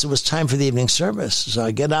 minutes. It was time for the evening service. So I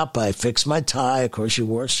get up, I fix my tie. Of course, you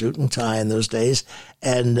wore a suit and tie in those days,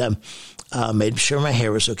 and made sure my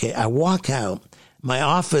hair was okay. I walk out. My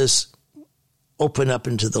office opened up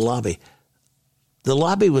into the lobby. The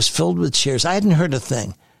lobby was filled with chairs. I hadn't heard a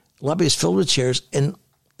thing. The lobby was filled with chairs, and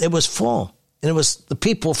it was full. And it was the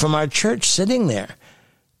people from our church sitting there.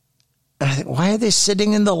 And I think, why are they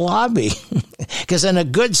sitting in the lobby? Because on a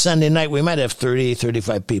good Sunday night, we might have 30,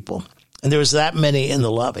 35 people. And there was that many in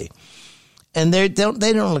the lobby. And they don't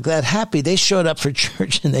look that happy. They showed up for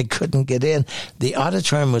church and they couldn't get in. The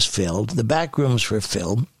auditorium was filled. The back rooms were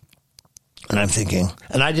filled. And I'm thinking,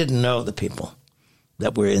 and I didn't know the people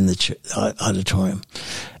that were in the auditorium.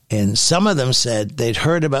 And some of them said they'd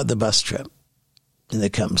heard about the bus trip. And they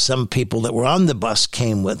come. Some people that were on the bus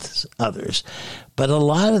came with others. But a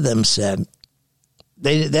lot of them said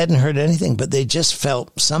they hadn't heard anything, but they just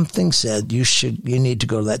felt something said, you need to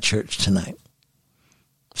go to that church tonight.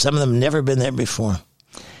 Some of them never been there before.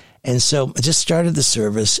 And so I just started the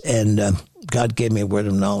service, and God gave me a word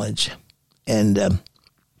of knowledge, and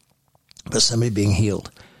about somebody being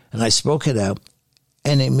healed. And I spoke it out,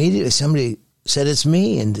 and immediately somebody said, "It's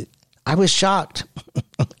me." And I was shocked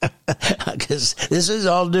because this is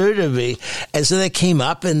all new to me. And so they came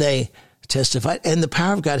up and they testified, and the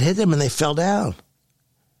power of God hit them, and they fell down.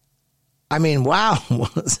 I mean, wow.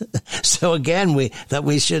 So again, we thought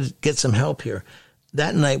we should get some help here.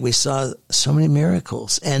 That night we saw so many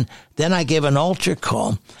miracles. And then I gave an altar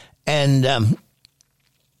call, and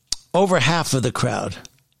over half of the crowd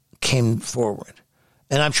came forward.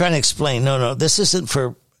 And I'm trying to explain, no, this isn't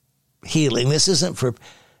for healing. This isn't for...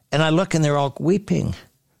 And I look, and they're all weeping.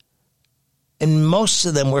 And most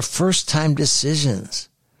of them were first-time decisions.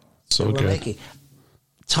 So good. Making.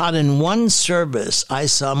 Todd, in one service, I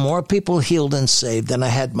saw more people healed and saved than I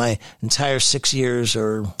had my entire 6 years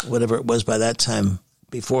or whatever it was by that time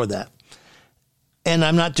before that. And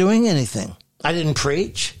I'm not doing anything. I didn't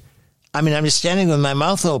preach. I mean, I'm just standing with my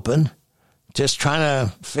mouth open, just trying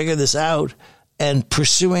to figure this out and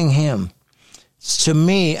pursuing him. To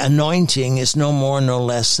me, anointing is no more, no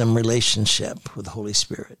less than relationship with the Holy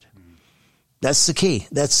Spirit. That's the key.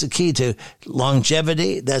 That's the key to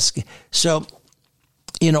longevity. So,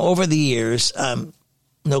 over the years,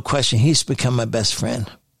 no question, he's become my best friend.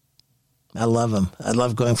 I love him. I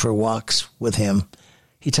love going for walks with him.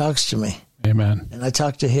 He talks to me. Amen. And I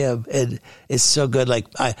talk to him. It's so good. Like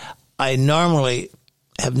I normally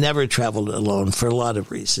have never traveled alone for a lot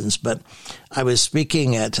of reasons, but I was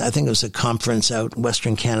speaking at, I think it was a conference out in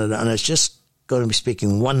Western Canada, and I was just going to be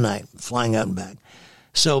speaking one night, flying out and back.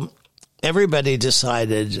 So everybody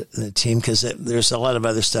decided, the team, because there's a lot of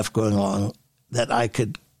other stuff going on, that I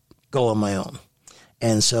could go on my own.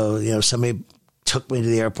 And so, somebody took me to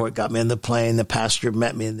the airport, got me in the plane. The pastor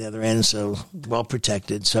met me at the other end, so well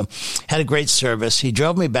protected. So had a great service. He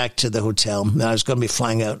drove me back to the hotel, and I was going to be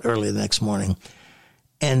flying out early the next morning.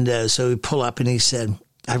 And so we pull up, and he said,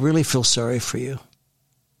 "I really feel sorry for you."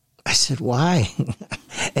 I said, "Why?"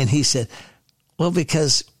 And he said, "Well,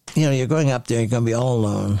 because, you're going up there, you're going to be all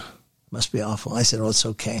alone. Must be awful." I said, "Oh, it's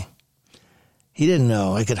okay." He didn't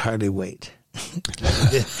know I could hardly wait.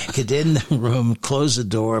 Get in the room, close the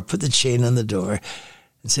door, put the chain on the door,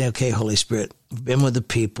 and say, "Okay, Holy Spirit, we've been with the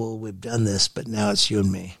people, we've done this, but now it's you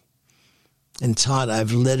and me." And Todd,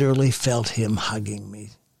 I've literally felt him hugging me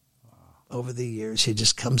over the years. He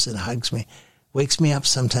just comes and hugs me, wakes me up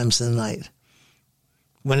sometimes in the night.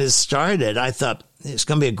 When it started, I thought it's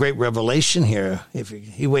going to be a great revelation here. If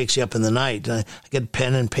he wakes you up in the night, I get a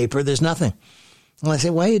pen and paper, there's nothing. And I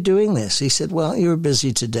said, "Why are you doing this?" He said, "Well, you were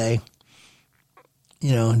busy today.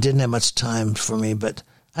 Didn't have much time for me, but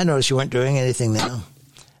I noticed you weren't doing anything now.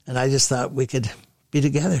 And I just thought we could be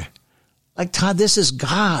together." Like, Todd, this is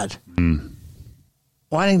God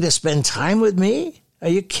wanting to spend time with me. Are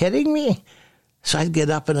you kidding me? So I'd get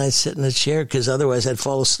up and I'd sit in a chair because otherwise I'd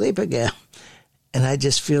fall asleep again. And I'd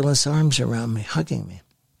just feel his arms around me, hugging me.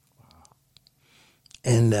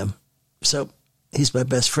 And so he's my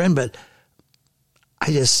best friend, but I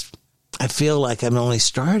feel like I'm only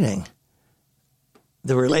starting.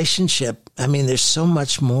 The relationship, there's so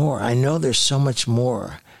much more. I know there's so much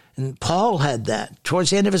more. And Paul had that towards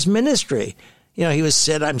the end of his ministry. He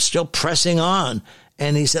said, "I'm still pressing on."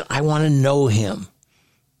 And he said, "I want to know him."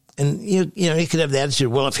 And, he could have the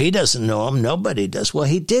attitude, well, if he doesn't know him, nobody does. Well,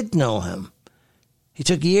 he did know him. He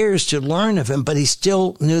took years to learn of him, but he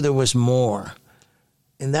still knew there was more.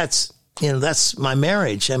 And that's my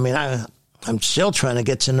marriage. I'm still trying to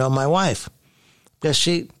get to know my wife because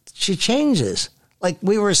she changes. Like,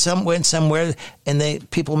 we went somewhere,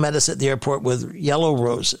 and people met us at the airport with yellow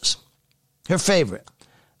roses, her favorite.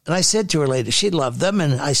 And I said to her later, she loved them,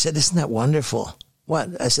 and I said, "Isn't that wonderful?"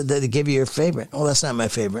 "What?" I said, "They give you your favorite." "Oh, that's not my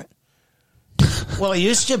favorite." "Well, it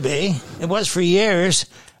used to be. It was for years."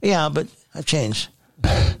 "Yeah, but I've changed."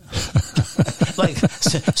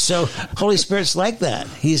 So Holy Spirit's like that.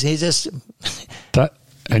 He's just... That...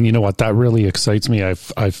 And you know what? That really excites me. I've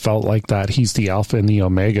felt like that. He's the Alpha and the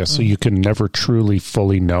Omega, so you can never truly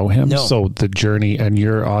fully know him. No. So the journey, and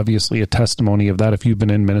you're obviously a testimony of that. If you've been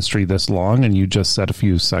in ministry this long, and you just said a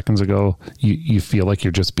few seconds ago, you feel like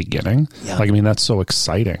you're just beginning. Yeah. That's so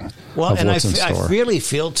exciting. Well, and I really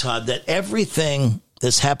feel, Todd, that everything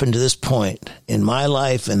that's happened to this point in my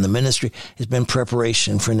life and the ministry has been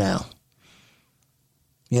preparation for now.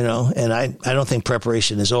 And I don't think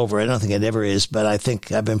preparation is over. I don't think it ever is, but I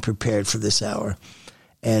think I've been prepared for this hour.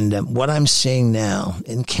 And what I'm seeing now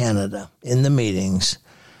in Canada, in the meetings,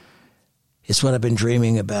 is what I've been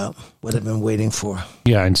dreaming about, what I've been waiting for.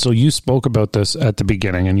 Yeah, and so you spoke about this at the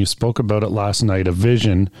beginning, and you spoke about it last night, a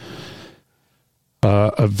vision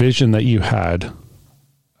a vision that you had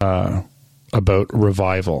about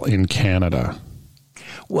revival in Canada.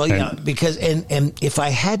 Well, yeah, because and if I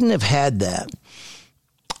hadn't have had that,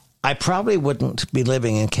 I probably wouldn't be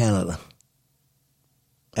living in Canada.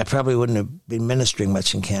 I probably wouldn't have been ministering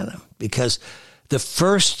much in Canada, because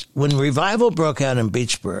when revival broke out in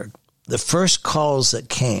Beachburg, the first calls that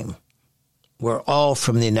came were all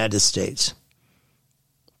from the United States.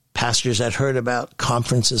 Pastors I'd heard about,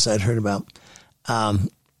 conferences I'd heard about,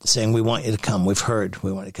 saying, we want you to come. We've heard,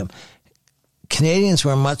 we want you to come. Canadians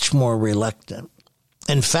were much more reluctant.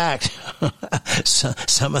 In fact,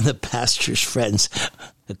 some of the pastor's friends,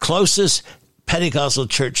 the closest Pentecostal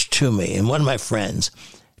church to me, and one of my friends,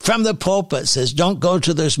 from the pulpit says, don't go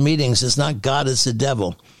to those meetings. It's not God, it's the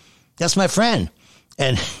devil. That's my friend.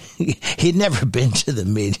 And he'd never been to the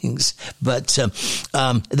meetings. But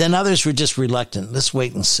then others were just reluctant. Let's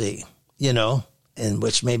wait and see, and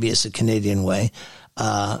which maybe is a Canadian way.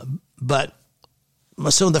 But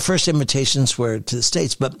so the first invitations were to the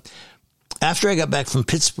States. But after I got back from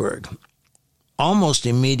Pittsburgh, almost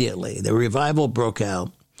immediately, the revival broke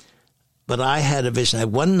out. But I had a vision. I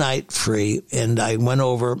had one night free, and I went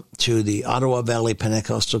over to the Ottawa Valley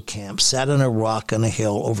Pentecostal camp, sat on a rock on a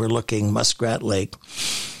hill overlooking Muskrat Lake,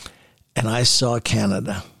 and I saw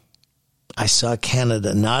Canada. I saw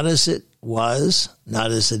Canada not as it was,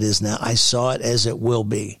 not as it is now. I saw it as it will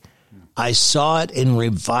be. I saw it in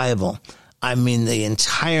revival. I mean, the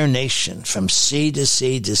entire nation, from sea to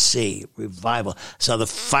sea to sea, revival. Saw the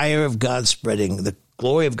fire of God spreading, the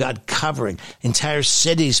glory of God covering, entire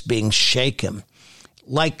cities being shaken,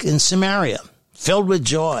 like in Samaria, filled with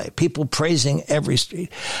joy, people praising every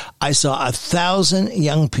street. I saw 1,000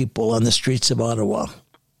 young people on the streets of Ottawa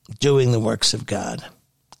doing the works of God,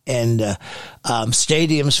 and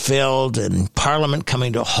stadiums filled, and Parliament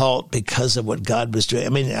coming to a halt because of what God was doing. I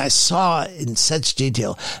mean, I saw in such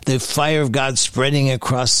detail the fire of God spreading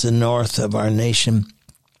across the north of our nation,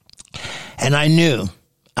 and I knew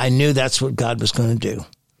that's what God was going to do.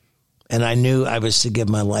 And I knew I was to give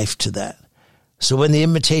my life to that. So when the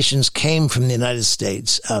invitations came from the United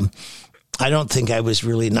States, I don't think I was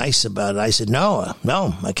really nice about it. I said, no,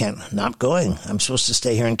 I can't, not going. I'm supposed to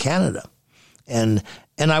stay here in Canada. And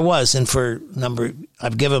I was, and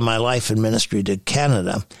I've given my life in ministry to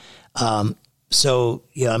Canada. So,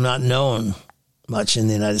 I'm not known much in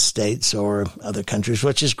the United States or other countries,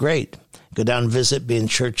 which is great. Go down and visit, be in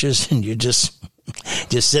churches, and you just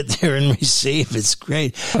sit there and receive. It's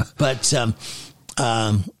great. But,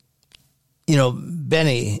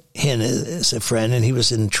 Benny Hinn is a friend, and he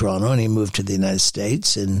was in Toronto, and he moved to the United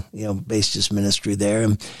States and, based his ministry there.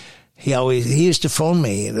 And he used to phone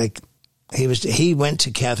me. Like, he went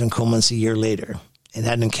to Catherine Coleman's a year later and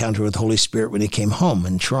had an encounter with the Holy Spirit when he came home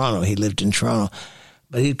in Toronto. He lived in Toronto.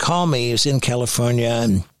 But he'd call me. He was in California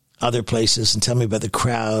and other places and tell me about the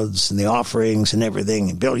crowds and the offerings and everything.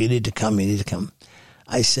 And, Bill, you need to come.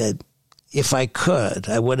 I said, if I could,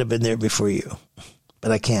 I would have been there before you.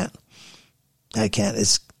 But I can't. I got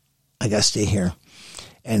to stay here.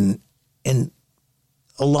 And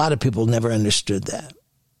a lot of people never understood that.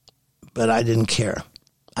 But I didn't care.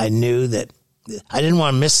 I knew that I didn't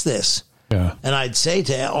want to miss this. Yeah. And I'd say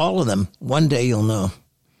to all of them, one day you'll know.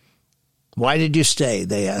 Why did you stay?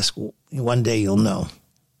 They ask. One day you'll know.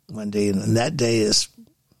 One day, and that day is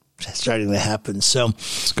starting to happen. So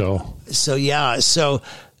let's go. So, yeah. So,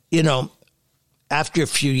 after a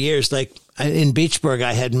few years, like in Beachburg,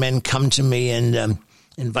 I had men come to me and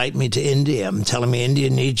invite me to India and telling me India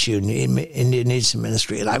needs you. India needs some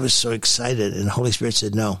ministry. And I was so excited. And the Holy Spirit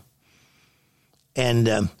said, no. And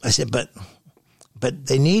I said, but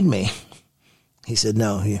they need me. He said,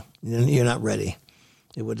 no, you're not ready.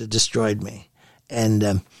 It would have destroyed me.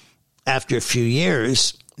 And after a few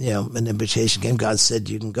years, an invitation came. God said,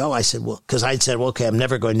 you can go. I said, well, because I'd said, well, okay, I'm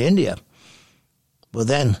never going to India. Well,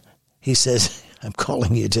 then he says, I'm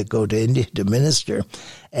calling you to go to India to minister.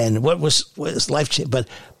 And what was life change? But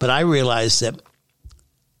I realized that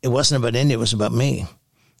it wasn't about India. It was about me.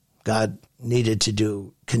 God needed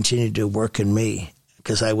to continue to work in me,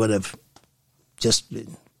 because I would have just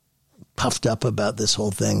been puffed up about this whole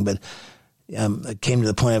thing. But I came to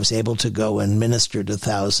the point I was able to go and minister to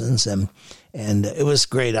thousands, and it was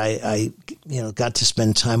great. I got to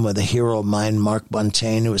spend time with a hero of mine, Mark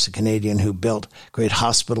Bontain, who was a Canadian who built great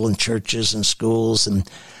hospital and churches and schools and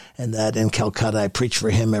that in Calcutta. I preach for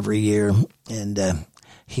him every year, and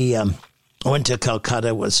he went to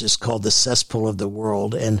Calcutta, was just called the cesspool of the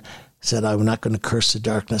world, and said, I'm not going to curse the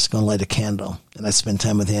darkness, I'm going to light a candle. And I spent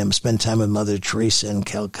time with him, spent time with Mother Teresa in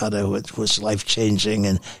Calcutta, which was life-changing,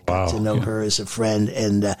 and got to know her as a friend.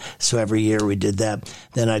 And so every year we did that.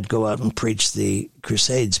 Then I'd go out and preach the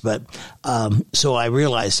Crusades. But so I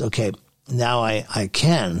realized, okay, now I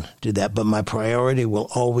can do that, but my priority will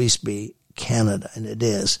always be Canada, and it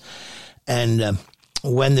is. And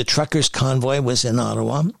when the truckers' convoy was in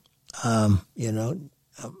Ottawa,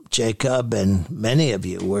 Jacob and many of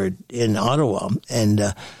you were in Ottawa,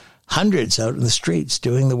 and hundreds out in the streets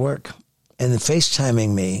doing the work and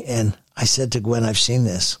FaceTiming me. And I said to Gwen, I've seen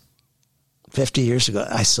this 50 years ago.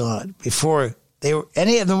 I saw it before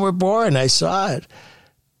any of them were born. I saw it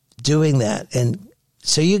doing that. And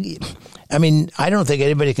so I don't think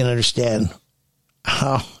anybody can understand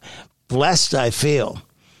how blessed I feel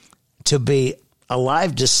to be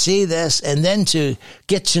alive to see this, and then to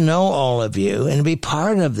get to know all of you and be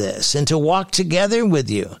part of this and to walk together with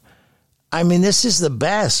you. I mean, this is the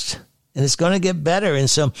best, and it's going to get better. And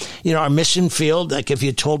so, our mission field, like if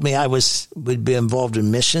you told me I would be involved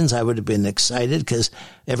in missions, I would have been excited, because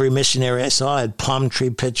every missionary I saw had palm tree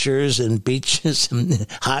pictures and beaches and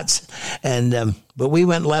huts. And, but we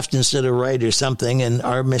went left instead of right or something. And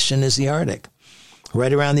our mission is the Arctic.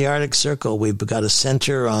 Right around the Arctic Circle. We've got a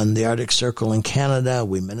center on the Arctic Circle in Canada.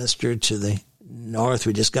 We minister to the north.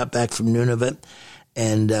 We just got back from Nunavut,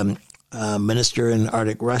 and minister in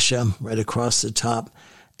Arctic Russia, right across the top.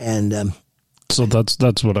 And so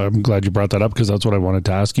that's what I'm glad you brought that up, because that's what I wanted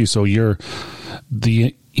to ask you. So you're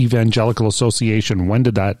the Evangelical Association. When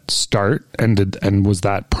did that start? And was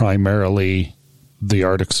that primarily the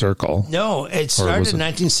Arctic Circle? No, it started in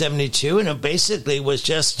 1972, and it basically was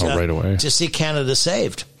just right away to see Canada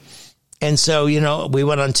saved. And so, we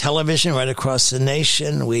went on television right across the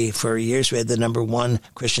nation. For years, we had the #1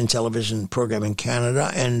 Christian television program in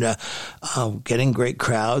Canada, and getting great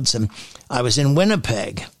crowds. And I was in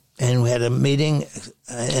Winnipeg, and we had a meeting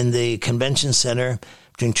in the convention center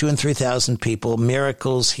between 2,000 and 3,000 people,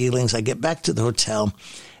 miracles, healings. I get back to the hotel,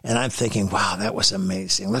 and I'm thinking, wow, that was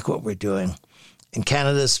amazing. Look what we're doing. And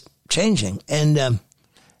Canada's changing. And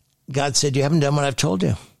God said, you haven't done what I've told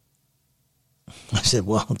you. I said,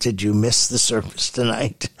 well, did you miss the service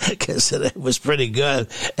tonight? Because it was pretty good.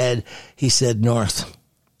 And he said, north.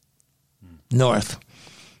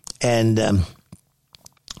 And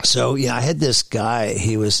so, I had this guy.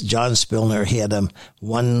 He was John Spillner. He had a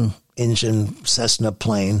 1-engine Cessna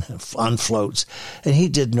plane on floats. And he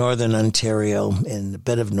did northern Ontario and a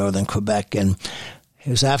bit of northern Quebec. And he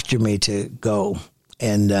was after me to go.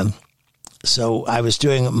 And so I was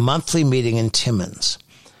doing a monthly meeting in Timmins.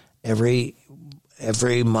 Every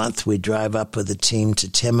month we drive up with a team to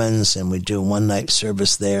Timmins, and we do a one-night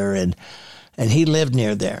service there. And he lived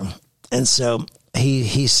near there. And so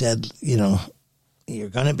he said, you're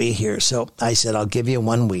going to be here. So I said, I'll give you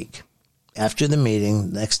 1 week. After the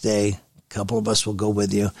meeting, next day, a couple of us will go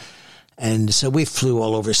with you. And so we flew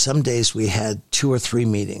all over. Some days we had 2 or 3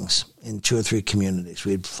 meetings in 2 or 3 communities.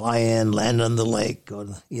 We'd fly in, land on the lake, go,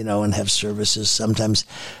 and have services. Sometimes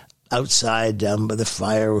outside down by the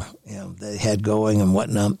fire, they had going and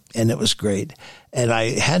whatnot. And it was great. And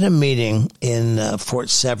I had a meeting in Fort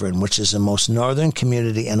Severn, which is the most northern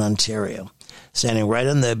community in Ontario, standing right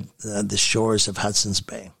on the shores of Hudson's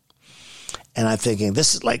Bay. And I'm thinking,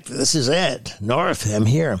 this is it. North, I'm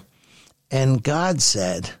here. And God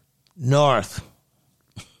said, north.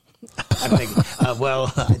 I'm thinking,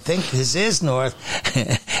 I think this is north.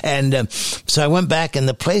 And so I went back, and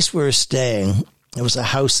the place we were staying, it was a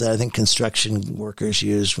house that I think construction workers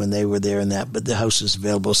used when they were there and that, but the house was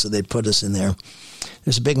available, so they put us in there.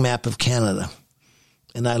 There's a big map of Canada.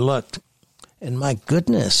 And I looked, and my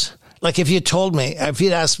goodness, like if you'd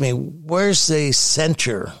asked me, where's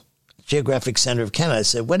the geographic center of Canada? I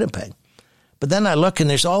said, Winnipeg. But then I look, and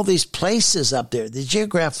there's all these places up there. The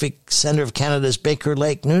geographic center of Canada is Baker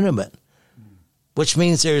Lake, Nunavut, which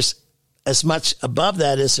means there's as much above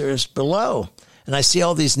that as there is below. And I see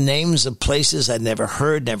all these names of places I'd never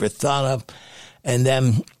heard, never thought of. And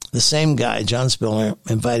then the same guy, John Spillner,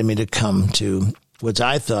 invited me to come to what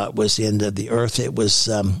I thought was the end of the earth. It was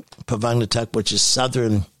Pavangatuck, which is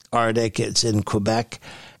southern Arctic. It's in Quebec.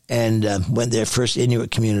 And went there, first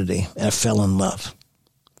Inuit community, and I fell in love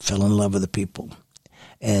with the people.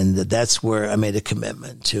 And that's where I made a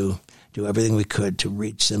commitment to do everything we could to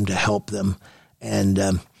reach them, to help them.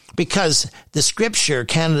 And because the scripture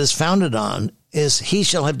Canada's founded on is he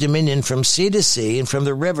shall have dominion from sea to sea and from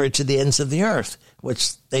the river to the ends of the earth,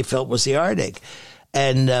 which they felt was the Arctic.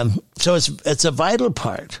 And so it's a vital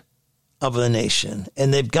part of the nation.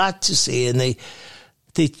 And they've got to see, and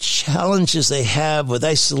the challenges they have with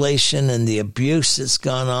isolation and the abuse that's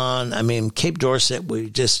gone on. I mean, Cape Dorset, we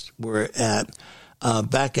just were at,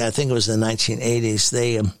 back, I think it was the 1980s,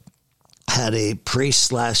 they had a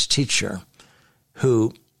priest/teacher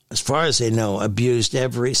who, as far as they know,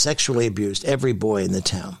 sexually abused every boy in the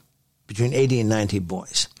town, between 80 and 90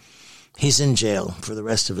 boys. He's in jail for the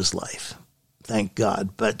rest of his life, thank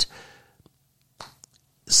God. But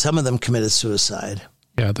some of them committed suicide.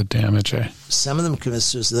 Yeah, the damage, eh? Some of them committed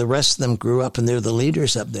suicide. The rest of them grew up, and they're the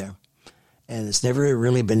leaders up there. And it's never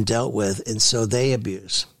really been dealt with, and so they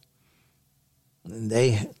abuse. And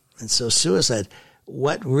so suicide.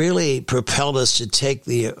 What really propelled us to take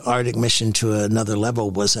the Arctic mission to another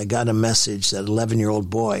level was I got a message that an 11-year-old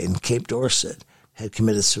boy in Cape Dorset had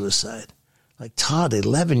committed suicide. Like, Todd,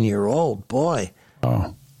 11-year-old boy.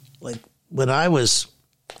 Oh. Like, when I was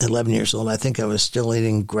 11 years old, I think I was still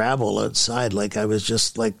eating gravel outside. Like, I was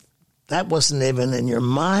just like, that wasn't even in your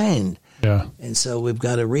mind. Yeah. And so we've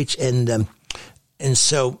got to reach. And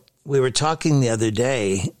so we were talking the other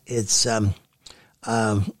day. It's,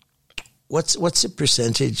 what's the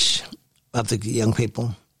percentage of the young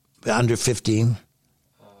people under 15?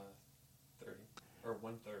 30, or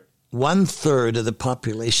 1/3. 1/3 of the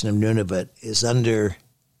population of Nunavut is under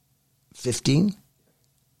 15?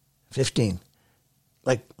 15.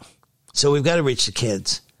 Like, so we've got to reach the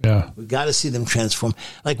kids. Yeah. We've got to see them transform.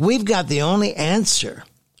 Like, we've got the only answer,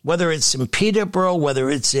 whether it's in Peterborough, whether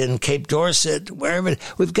it's in Cape Dorset, wherever,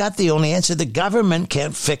 we've got the only answer. The government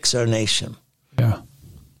can't fix our nation. Yeah.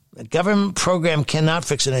 The government program cannot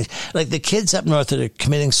fix our nation. Like, the kids up north that are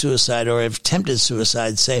committing suicide or have attempted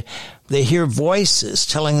suicide say they hear voices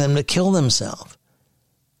telling them to kill themselves.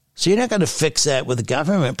 So you're not going to fix that with the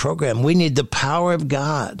government program. We need the power of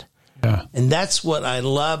God. Yeah. And that's what I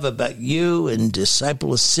love about you and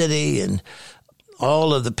Disciple City and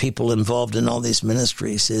all of the people involved in all these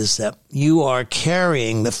ministries is that you are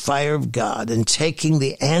carrying the fire of God and taking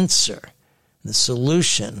the answer, the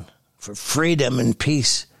solution for freedom and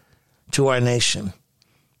peace to our nation.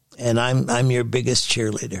 And I'm your biggest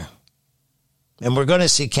cheerleader. And we're going to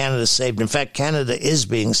see Canada saved. In fact, Canada is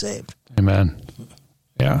being saved. Amen.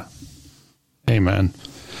 Yeah. Amen.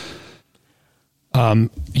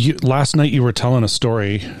 Last night you were telling a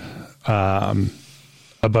story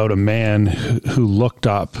about a man who looked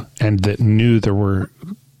up and that knew there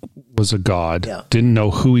was a God, didn't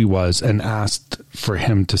know who he was, and asked for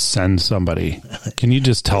him to send somebody. Can you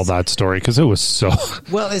just tell that story? Because it was so...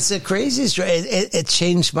 Well, it's a crazy story. It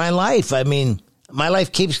changed my life. I mean, my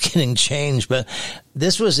life keeps getting changed, but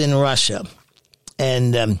this was in Russia.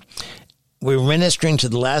 And we were ministering to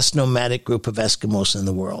the last nomadic group of Eskimos in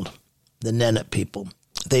the world, the Nennet people.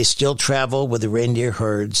 They still travel with the reindeer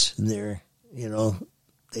herds, and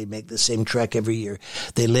they make the same trek every year.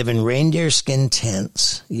 They live in reindeer skin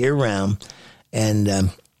tents year round,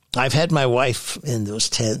 and I've had my wife in those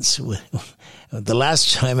tents. The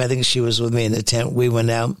last time I think she was with me in the tent, we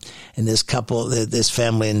went out, and this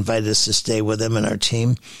family invited us to stay with them and our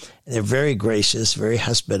team. They're very gracious, very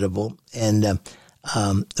hospitable, and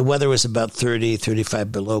the weather was about 30, 35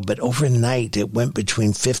 below, but overnight it went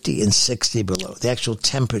between 50 and 60 below, the actual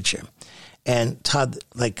temperature. And Todd,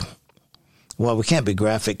 well, we can't be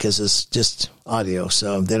graphic because it's just audio,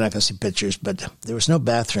 so they're not going to see pictures, but there was no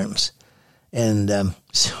bathrooms. And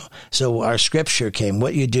so our scripture came,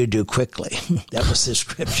 what you do quickly. That was the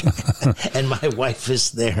scripture. And my wife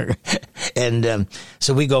is there. And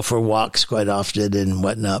so we go for walks quite often and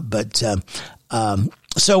whatnot. But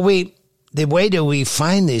the way that we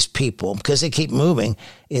find these people, because they keep moving,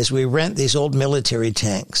 is we rent these old military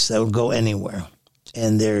tanks that will go anywhere.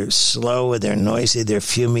 And they're slow, they're noisy, they're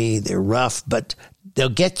fumy, they're rough, but they'll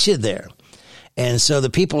get you there. And so the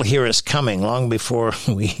people hear us coming long before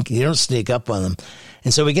you don't sneak up on them.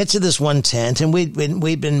 And so we get to this one tent, and we've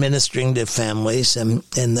been ministering to families, and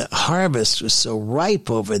the harvest was so ripe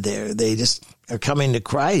over there. They just are coming to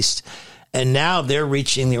Christ. And now they're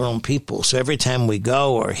reaching their own people. So every time we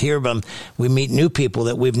go or hear them, we meet new people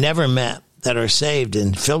that we've never met that are saved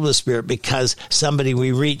and filled with the Spirit because somebody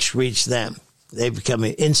we reached them. They become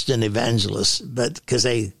instant evangelists, but because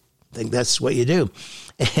they think that's what you do.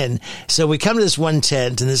 And so we come to this one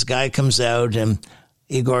tent, and this guy comes out, and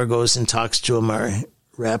Igor goes and talks to him, our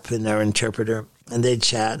rep and our interpreter, and they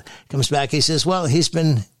chat. Comes back, he says, well, he's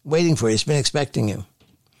been waiting for you. He's been expecting you.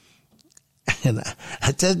 And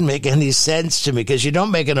that doesn't make any sense to me because you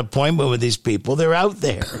don't make an appointment with these people. They're out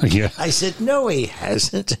there. Yeah. I said, no, he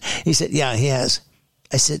hasn't. He said, yeah, he has.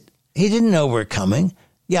 I said, he didn't know we're coming.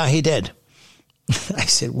 Yeah, he did. I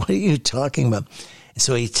said, what are you talking about? And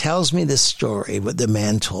so he tells me this story, what the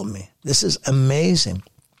man told me. This is amazing.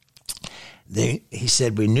 he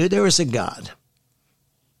said, we knew there was a God,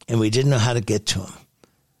 and we didn't know how to get to him.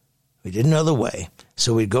 We didn't know the way.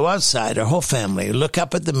 So we'd go outside, our whole family, look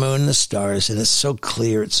up at the moon and the stars, and it's so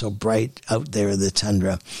clear, it's so bright out there in the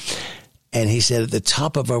tundra. And he said, at the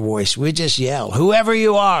top of our voice, we just yell, whoever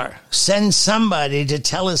you are, send somebody to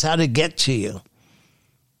tell us how to get to you.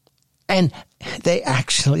 And they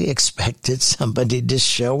actually expected somebody to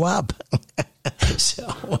show up. So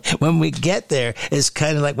when we get there, it's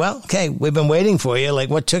kind of like, well, okay, we've been waiting for you. Like,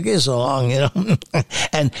 what took you so long, you know?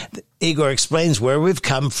 And Igor explains where we've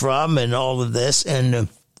come from and all of this. And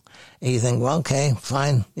you think, well, okay,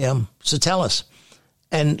 fine. Yeah. So tell us.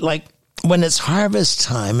 And like, when it's harvest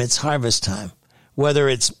time, it's harvest time. Whether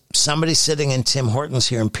it's somebody sitting in Tim Hortons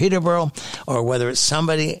here in Peterborough, or whether it's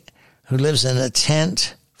somebody who lives in a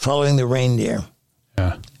tent following the reindeer.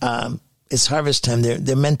 Yeah. It's harvest time.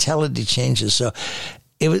 Their mentality changes. So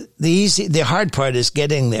it was the hard part is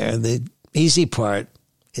getting there. The easy part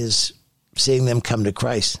is seeing them come to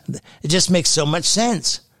Christ. It just makes so much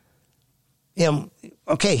sense. You know,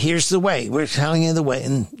 okay, here's the way. We're telling you the way.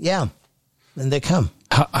 And yeah, and they come.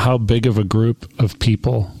 How big of a group of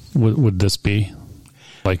people would this be?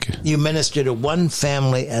 Like, you minister to one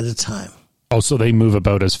family at a time. Oh, so they move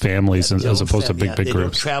about as families as opposed to big they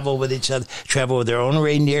groups. Travel with each other, travel with their own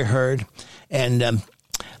reindeer herd. And,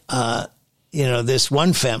 you know, this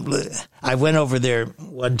one family, I went over there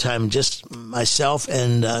one time, just myself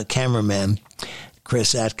and cameraman,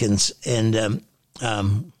 Chris Atkins. And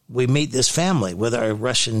we meet this family with our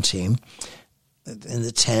Russian team in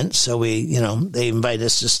the tent. So they invite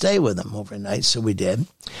us to stay with them overnight. So we did.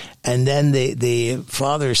 And then the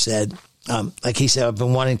father said, like he said, I've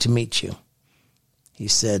been wanting to meet you. He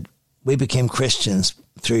said, we became Christians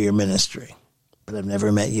through your ministry, but I've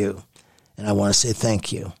never met you. And I want to say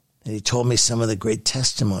thank you. And he told me some of the great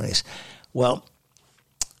testimonies. Well,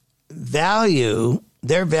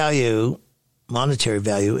 their value, monetary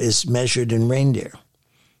value, is measured in reindeer.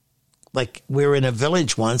 Like, we were in a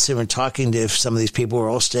village once and we're talking to some of these people who were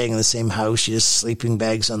all staying in the same house, just sleeping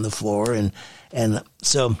bags on the floor. And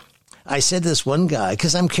so I said to this one guy,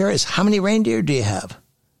 because I'm curious, how many reindeer do you have?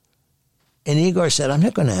 And Igor said, I'm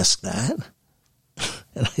not going to ask that.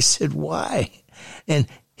 And I said, why? And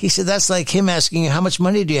he said, that's like him asking you, how much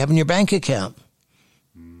money do you have in your bank account?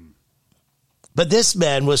 But this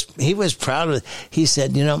man was proud of it. He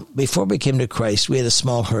said, you know, before we came to Christ, we had a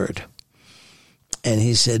small herd. And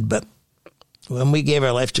he said, but when we gave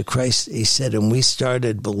our life to Christ, he said, and we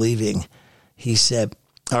started believing, he said,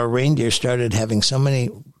 our reindeer started having so many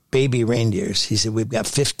baby reindeers. He said, we've got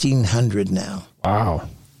 1,500 now. Wow.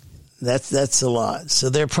 That's a lot. So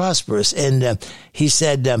they're prosperous. And he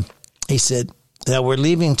said, now we're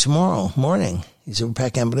leaving tomorrow morning. He said, we're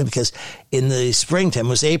packing up because in the springtime, it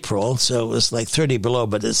was April, so it was like 30 below,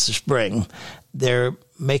 but it's the spring. They're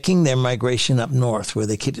making their migration up north where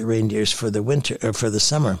they keep the reindeers for the winter or for the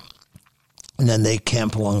summer. And then they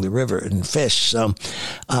camp along the river and fish. So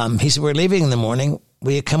he said, we're leaving in the morning.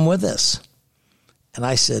 Will you come with us? And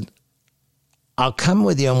I said, I'll come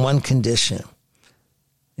with you on one condition.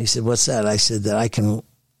 He said, what's that? I said, that I can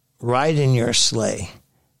ride in your sleigh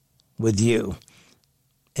with you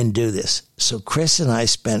and do this. So Chris and I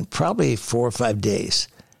spent probably 4 or 5 days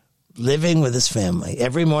living with his family.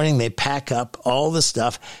 Every morning they pack up all the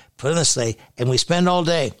stuff, put it in the sleigh, and we spend all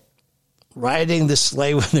day riding the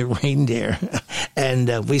sleigh with the reindeer.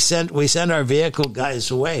 And we sent our vehicle guys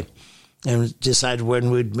away and decided when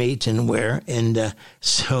we'd meet and where. And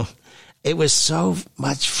so it was so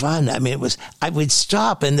much fun. I mean, I would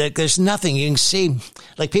stop and there's nothing you can see.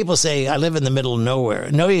 Like people say, I live in the middle of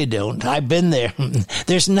nowhere. No, you don't. I've been there.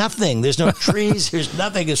 There's nothing. There's no trees. There's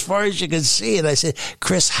nothing as far as you can see. And I said,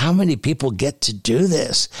 Chris, how many people get to do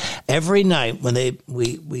this? Every night when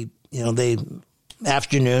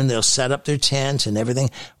afternoon, they'll set up their tent and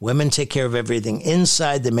everything. Women take care of everything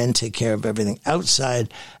inside. The men take care of everything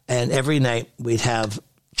outside. And every night we'd have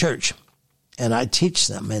church. And I teach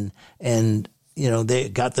them, and they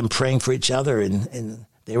got them praying for each other, and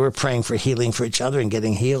they were praying for healing for each other and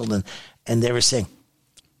getting healed, and they were saying,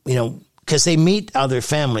 because they meet other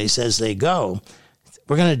families as they go,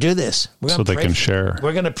 we're going to do this. So they can share.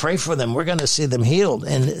 We're going to pray for them. We're going to see them healed,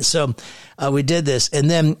 and so we did this.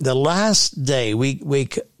 And then the last day, we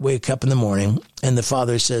wake up in the morning, and the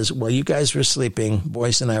father says, "Well, you guys were sleeping,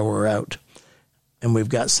 Boyce and I were out, and we've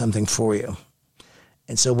got something for you."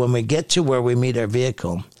 And so when we get to where we meet our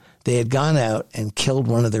vehicle, they had gone out and killed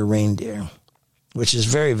one of their reindeer, which is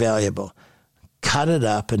very valuable, cut it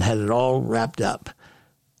up and had it all wrapped up.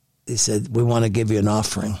 They said, we want to give you an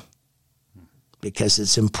offering because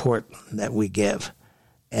it's important that we give.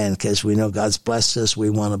 And because we know God's blessed us, we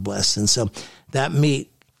want to bless. And so that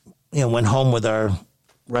meat, went home with our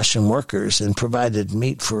Russian workers and provided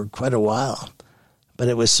meat for quite a while. But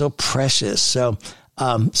it was so precious. So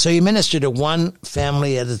you minister to one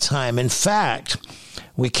family at a time. In fact,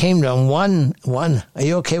 we came to one. Are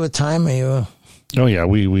you okay with time? Are you? Oh yeah,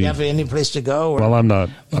 we You have any place to go? Or? Well, I'm not.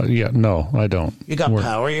 No, I don't. You got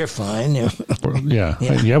power. You're fine. Yeah.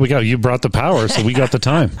 We got. You brought the power, so we got the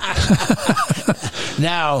time.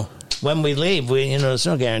 Now, when we leave, there's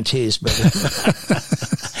no guarantees, but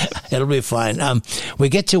it'll be fine. We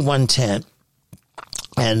get to one tent,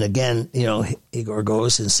 and again, Igor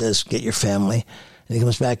goes and says, "Get your family." And he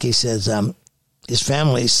comes back. He says, his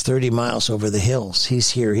family's 30 miles over the hills. He's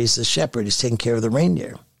here. He's the shepherd. He's taking care of the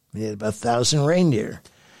reindeer. We had about 1,000 reindeer.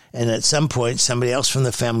 And at some point, somebody else from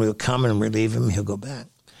the family will come and relieve him. He'll go back.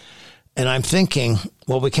 And I'm thinking,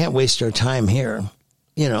 well, we can't waste our time here,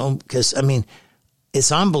 because,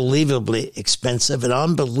 it's unbelievably expensive and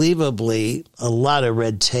unbelievably a lot of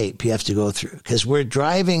red tape you have to go through, because we're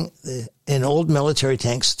driving in old military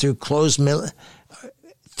tanks through closed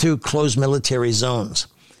military zones.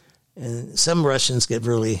 And some Russians get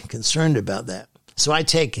really concerned about that. So I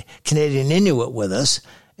take Canadian Inuit with us,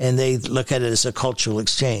 and they look at it as a cultural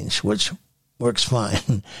exchange, which works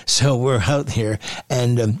fine. So we're out here.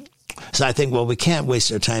 And so I think, well, we can't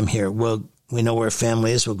waste our time here. We know where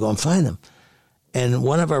family is. We'll go and find them. And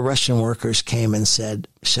one of our Russian workers came and said,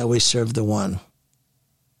 "Shall we serve the one?"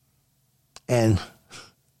 And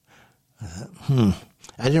I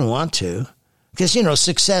didn't want to. Because,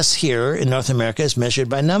 success here in North America is measured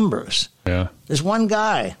by numbers. Yeah. There's one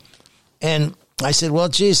guy. And I said, well,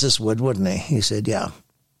 Jesus wouldn't he? He said, yeah.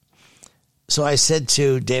 So I said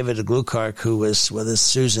to David Aglukark, who was with us,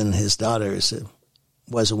 Susan, his daughter, is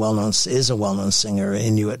a well-known singer,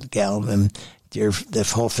 Inuit gal, and the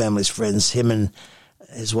whole family's friends. Him and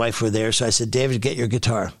his wife were there. So I said, David, get your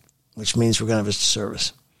guitar, which means we're going to have a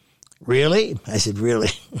service. Really? I said, really?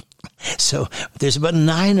 So there's about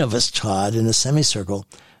 9 of us, Todd, in a semicircle.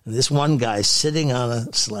 And this one guy sitting on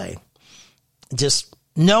a sleigh, just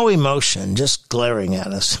no emotion, just glaring at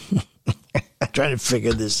us. Trying to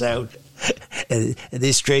figure this out. And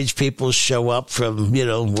these strange people show up from,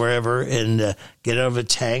 wherever and get out of a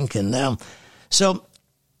tank. And so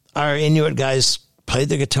our Inuit guys played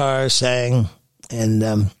the guitar, sang, and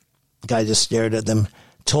the guy just stared at them,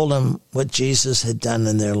 told them what Jesus had done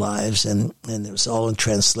in their lives, and it was all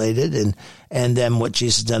translated, and then what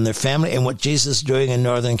Jesus had done in their family, and what Jesus is doing in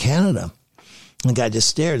northern Canada. And the guy just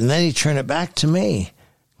stared, and then he turned it back to me.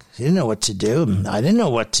 He didn't know what to do. I didn't know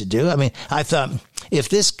what to do. I thought, if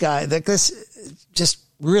this guy, this just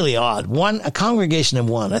really odd. A congregation of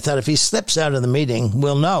one. I thought if he slips out of the meeting,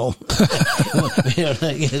 we'll know.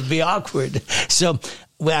 It'd be awkward. So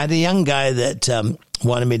we had a young guy that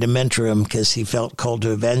wanted me to mentor him because he felt called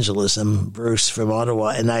to evangelism, Bruce from Ottawa.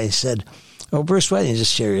 And I said, oh, Bruce, why don't you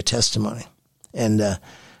just share your testimony? And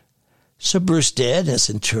so Bruce did, and it's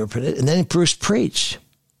interpreted. And then Bruce preached.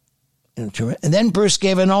 And then Bruce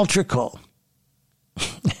gave an altar call.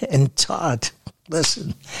 And Todd,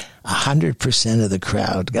 listen, 100% of the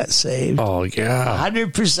crowd got saved. Oh, yeah.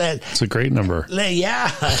 100%. It's a great number.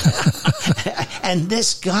 Yeah. And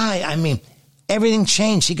this guy, everything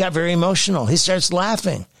changed. He got very emotional. He starts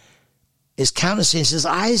laughing. His countenance, his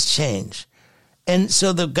eyes change. And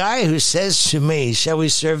so the guy who says to me, shall we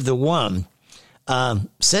serve the one,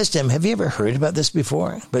 says to him, have you ever heard about this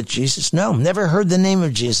before? But Jesus, no, never heard the name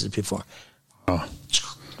of Jesus before. Oh.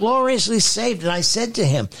 Gloriously saved. And I said to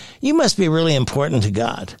him, you must be really important to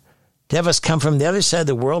God to have us come from the other side of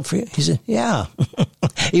the world for you. He said, yeah.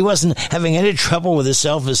 He wasn't having any trouble with his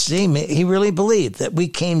self-esteem. He really believed that we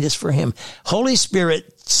came just for him. Holy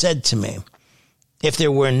Spirit said to me, if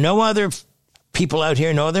there were no other people out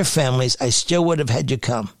here, no other families, I still would have had you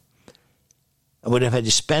come. I would have had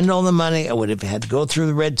to spend all the money. I would have had to go through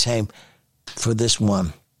the red tape for this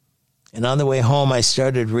one. And on the way home, I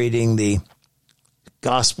started reading the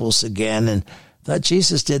Gospels again and thought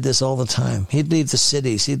Jesus did this all the time. He'd leave the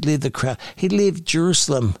cities. He'd leave the crowd. He'd leave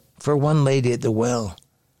Jerusalem for one lady at the well.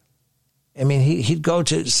 He'd go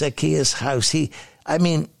to Zacchaeus' house.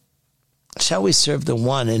 Shall we serve the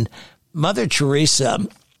one? And Mother Teresa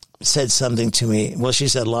said something to me. Well, she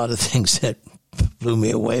said a lot of things that blew me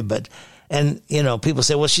away, and people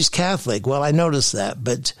say, well, she's Catholic. Well, I noticed that,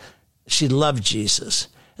 but she loved Jesus.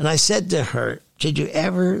 And I said to her, did you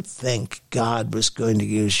ever think God was going to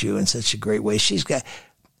use you in such a great way? She's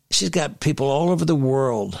got people all over the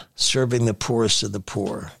world serving the poorest of the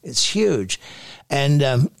poor. It's huge.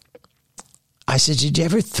 And I said, did you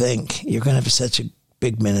ever think you're going to have such a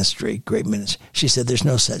big ministry, great ministry? She said, there's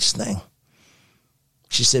no such thing.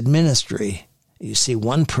 She said, ministry, you see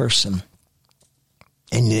one person,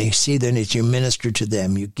 and you see them as you minister to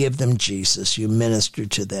them. You give them Jesus. You minister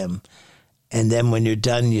to them. And then when you're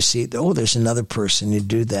done, you see, oh, there's another person. You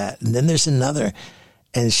do that. And then there's another.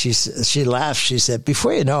 And she laughed. She said,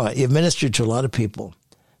 before you know it, you've ministered to a lot of people.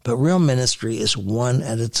 But real ministry is one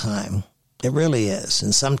at a time. It really is.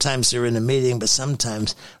 And sometimes they're in a meeting, but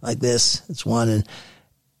sometimes like this, it's one.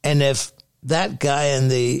 And if that guy in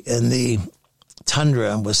the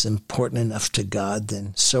tundra was important enough to God,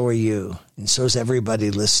 then so are you. And so is everybody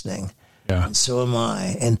listening. Yeah. And so am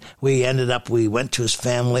I. And we went to his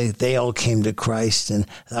family. They all came to Christ. And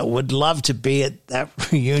I would love to be at that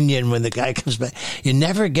reunion when the guy comes back. You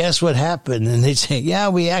never guess what happened. And they'd say, yeah,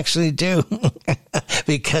 we actually do.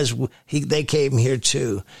 Because they came here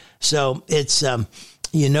too. So it's,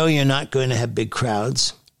 you're not going to have big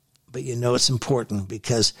crowds, but it's important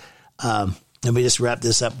because, let me just wrap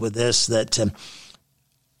this up with this, that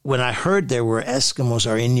when I heard there were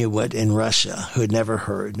Eskimos or Inuit in Russia who had never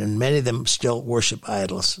heard, and many of them still worship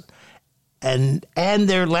idols, and in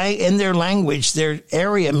their language, their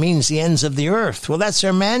area means the ends of the earth. Well, that's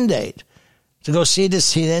their mandate, to go see the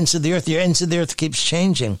ends of the earth. The ends of the earth keeps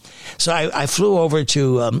changing. So I flew over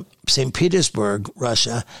to St. Petersburg,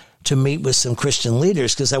 Russia, to meet with some Christian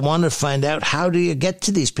leaders because I wanted to find out, how do you get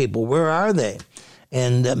to these people? Where are they?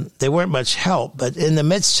 And they weren't much help. But in the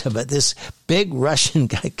midst of it, this big Russian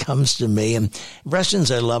guy comes to me. And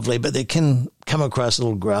Russians are lovely, but they can come across a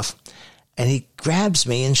little gruff. And he grabs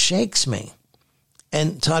me and shakes me.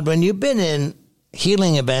 And Todd, when you've been in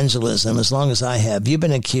healing evangelism as long as I have, you've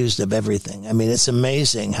been accused of everything. I mean, it's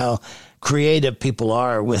amazing how creative people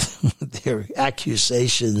are with their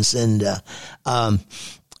accusations. And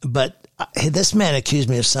but this man accused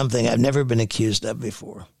me of something I've never been accused of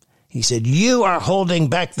before. He said, you are holding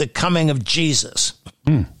back the coming of Jesus.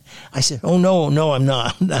 I said, oh, no, I'm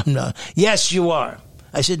not. I'm not. Yes, you are.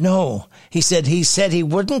 I said, no. He said he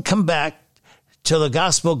wouldn't come back till the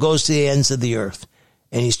gospel goes to the ends of the earth.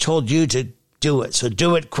 And he's told you to do it. So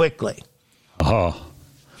do it quickly. Oh.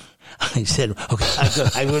 I said, okay,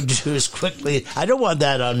 I'm going to do as quickly. I don't want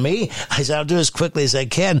that on me. I said, I'll do as quickly as I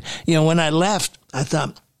can. When I left, I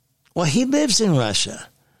thought, well, he lives in Russia.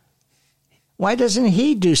 Why doesn't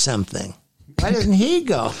he do something? Why doesn't he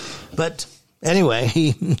go? But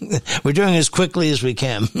anyway, we're doing as quickly as we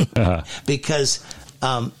can because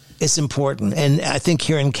it's important. And I think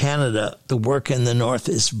here in Canada, the work in the North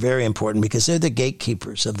is very important because they're the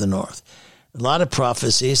gatekeepers of the North. A lot of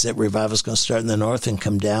prophecies that revival is going to start in the North and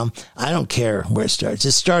come down. I don't care where it starts.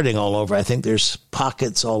 It's starting all over. I think there's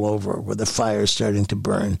pockets all over where the fire is starting to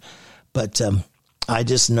burn. But I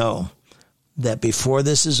just know that before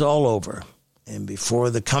this is all over, and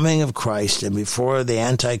before the coming of Christ, and before the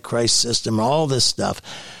Antichrist system, all this stuff,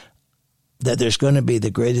 that there's going to be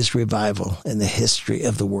the greatest revival in the history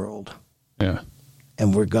of the world. Yeah.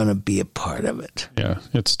 And we're going to be a part of it. Yeah,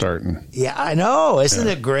 it's starting. Yeah, I know. Isn't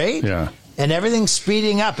it great? Yeah. And everything's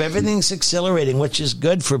speeding up. Everything's accelerating, which is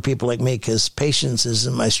good for people like me because patience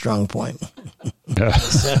isn't my strong point. Yeah.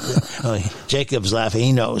 Jacob's laughing.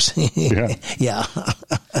 He knows. Yeah.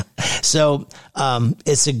 So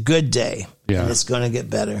it's a good day. Yeah. And it's going to get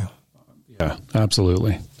better. Yeah,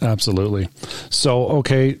 absolutely. Absolutely. So,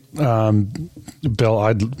 okay,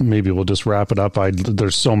 Bill, maybe we'll just wrap it up.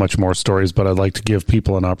 There's so much more stories, but I'd like to give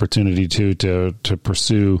people an opportunity to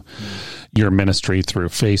pursue your ministry through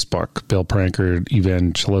Facebook, Bill Prankard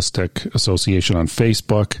Evangelistic Association on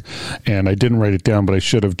Facebook. And I didn't write it down, but I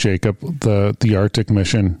should have, Jacob, the Arctic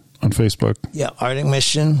Mission on Facebook. Yeah, Arctic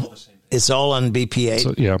Mission. It's all on BPEA.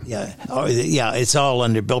 So, yeah. It's all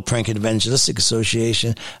under Bill Prankard Evangelistic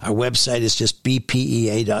Association. Our website is just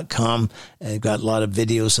bpea.com. I've got a lot of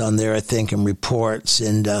videos on there, I think, and reports.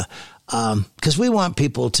 And because we want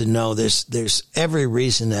people to know there's every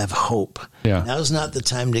reason to have hope. Yeah. Now's not the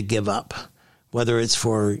time to give up, whether it's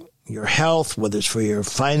for your health, whether it's for your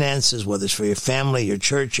finances, whether it's for your family, your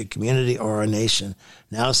church, your community, or our nation.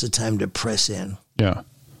 Now's the time to press in. Yeah.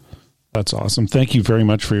 That's awesome. Thank you very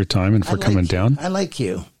much for your time and for coming down. I like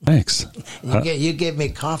you. Thanks. You gave me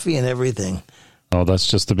coffee and everything. Oh, that's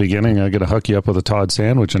just the beginning. I got to hook you up with a Todd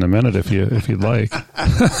sandwich in a minute if you'd like.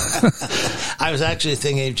 I was actually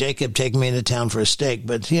thinking of Jacob taking me into town for a steak,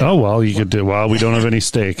 but Oh well, you could do. Well, we don't have any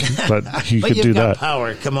steak, but you could do that.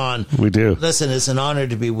 Power. Come on, we do. Listen, it's an honor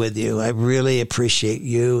to be with you. I really appreciate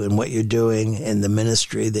you and what you're doing and the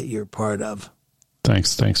ministry that you're part of.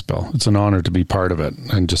 Thanks, Bill. It's an honor to be part of it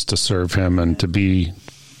and just to serve him and to be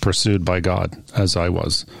pursued by God as I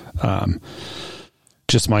was.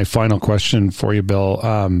 Just my final question for you,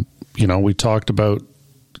 Bill. We talked about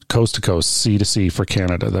coast to coast, sea to sea for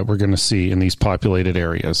Canada that we're going to see in these populated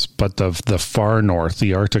areas. But the far north,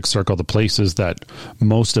 the Arctic Circle, the places that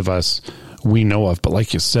most of us we know of, but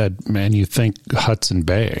like you said, man, you think Hudson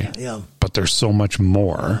Bay, but there's so much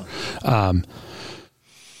more.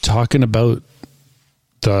 Talking about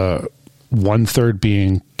the 1/3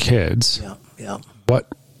 being kids.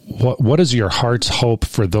 What is your heart's hope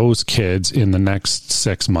for those kids in the next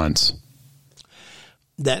 6 months?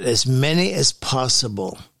 That as many as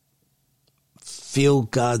possible feel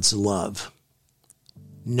God's love.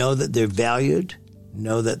 Know that they're valued.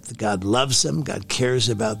 Know that God loves them. God cares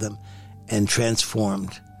about them. And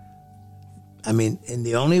transformed. I mean, and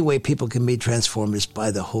the only way people can be transformed is by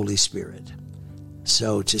the Holy Spirit.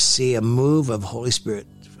 So to see a move of Holy Spirit,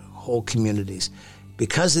 whole communities,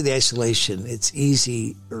 because of the isolation, it's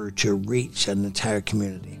easier to reach an entire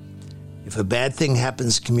community. If a bad thing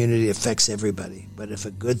happens, community affects everybody. But if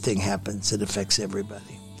a good thing happens, it affects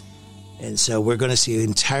everybody. And so we're going to see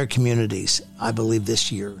entire communities, I believe this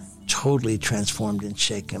year, totally transformed and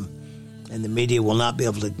shaken. And the media will not be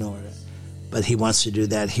able to ignore it. But he wants to do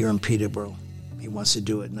that here in Peterborough. He wants to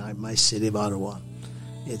do it in my city of Ottawa.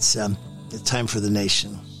 It's the time for the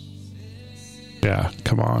nation. Yeah,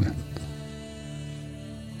 come on.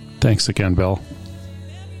 Thanks again, Bill.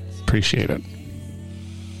 Appreciate it.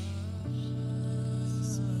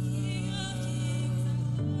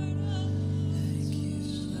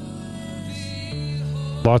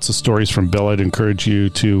 Lots of stories from Bill. I'd encourage you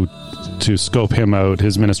to scope him out,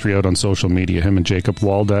 his ministry out on social media, him and Jacob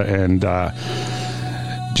Walda, and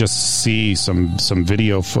just see some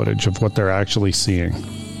video footage of what they're actually seeing.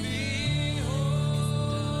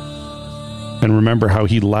 And remember how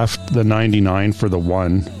he left the 99 for the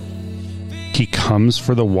one. He comes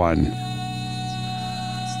for the one.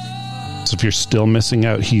 So if you're still missing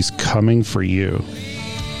out, he's coming for you.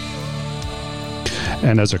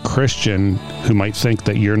 And as a Christian who might think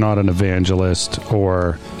that you're not an evangelist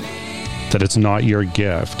or that it's not your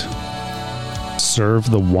gift, serve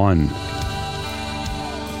the one.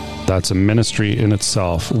 That's a ministry in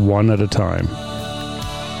itself, one at a time.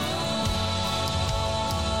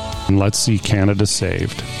 And let's see Canada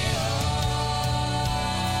saved.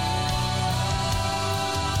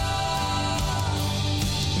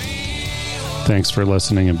 Thanks for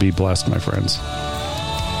listening and be blessed, my friends.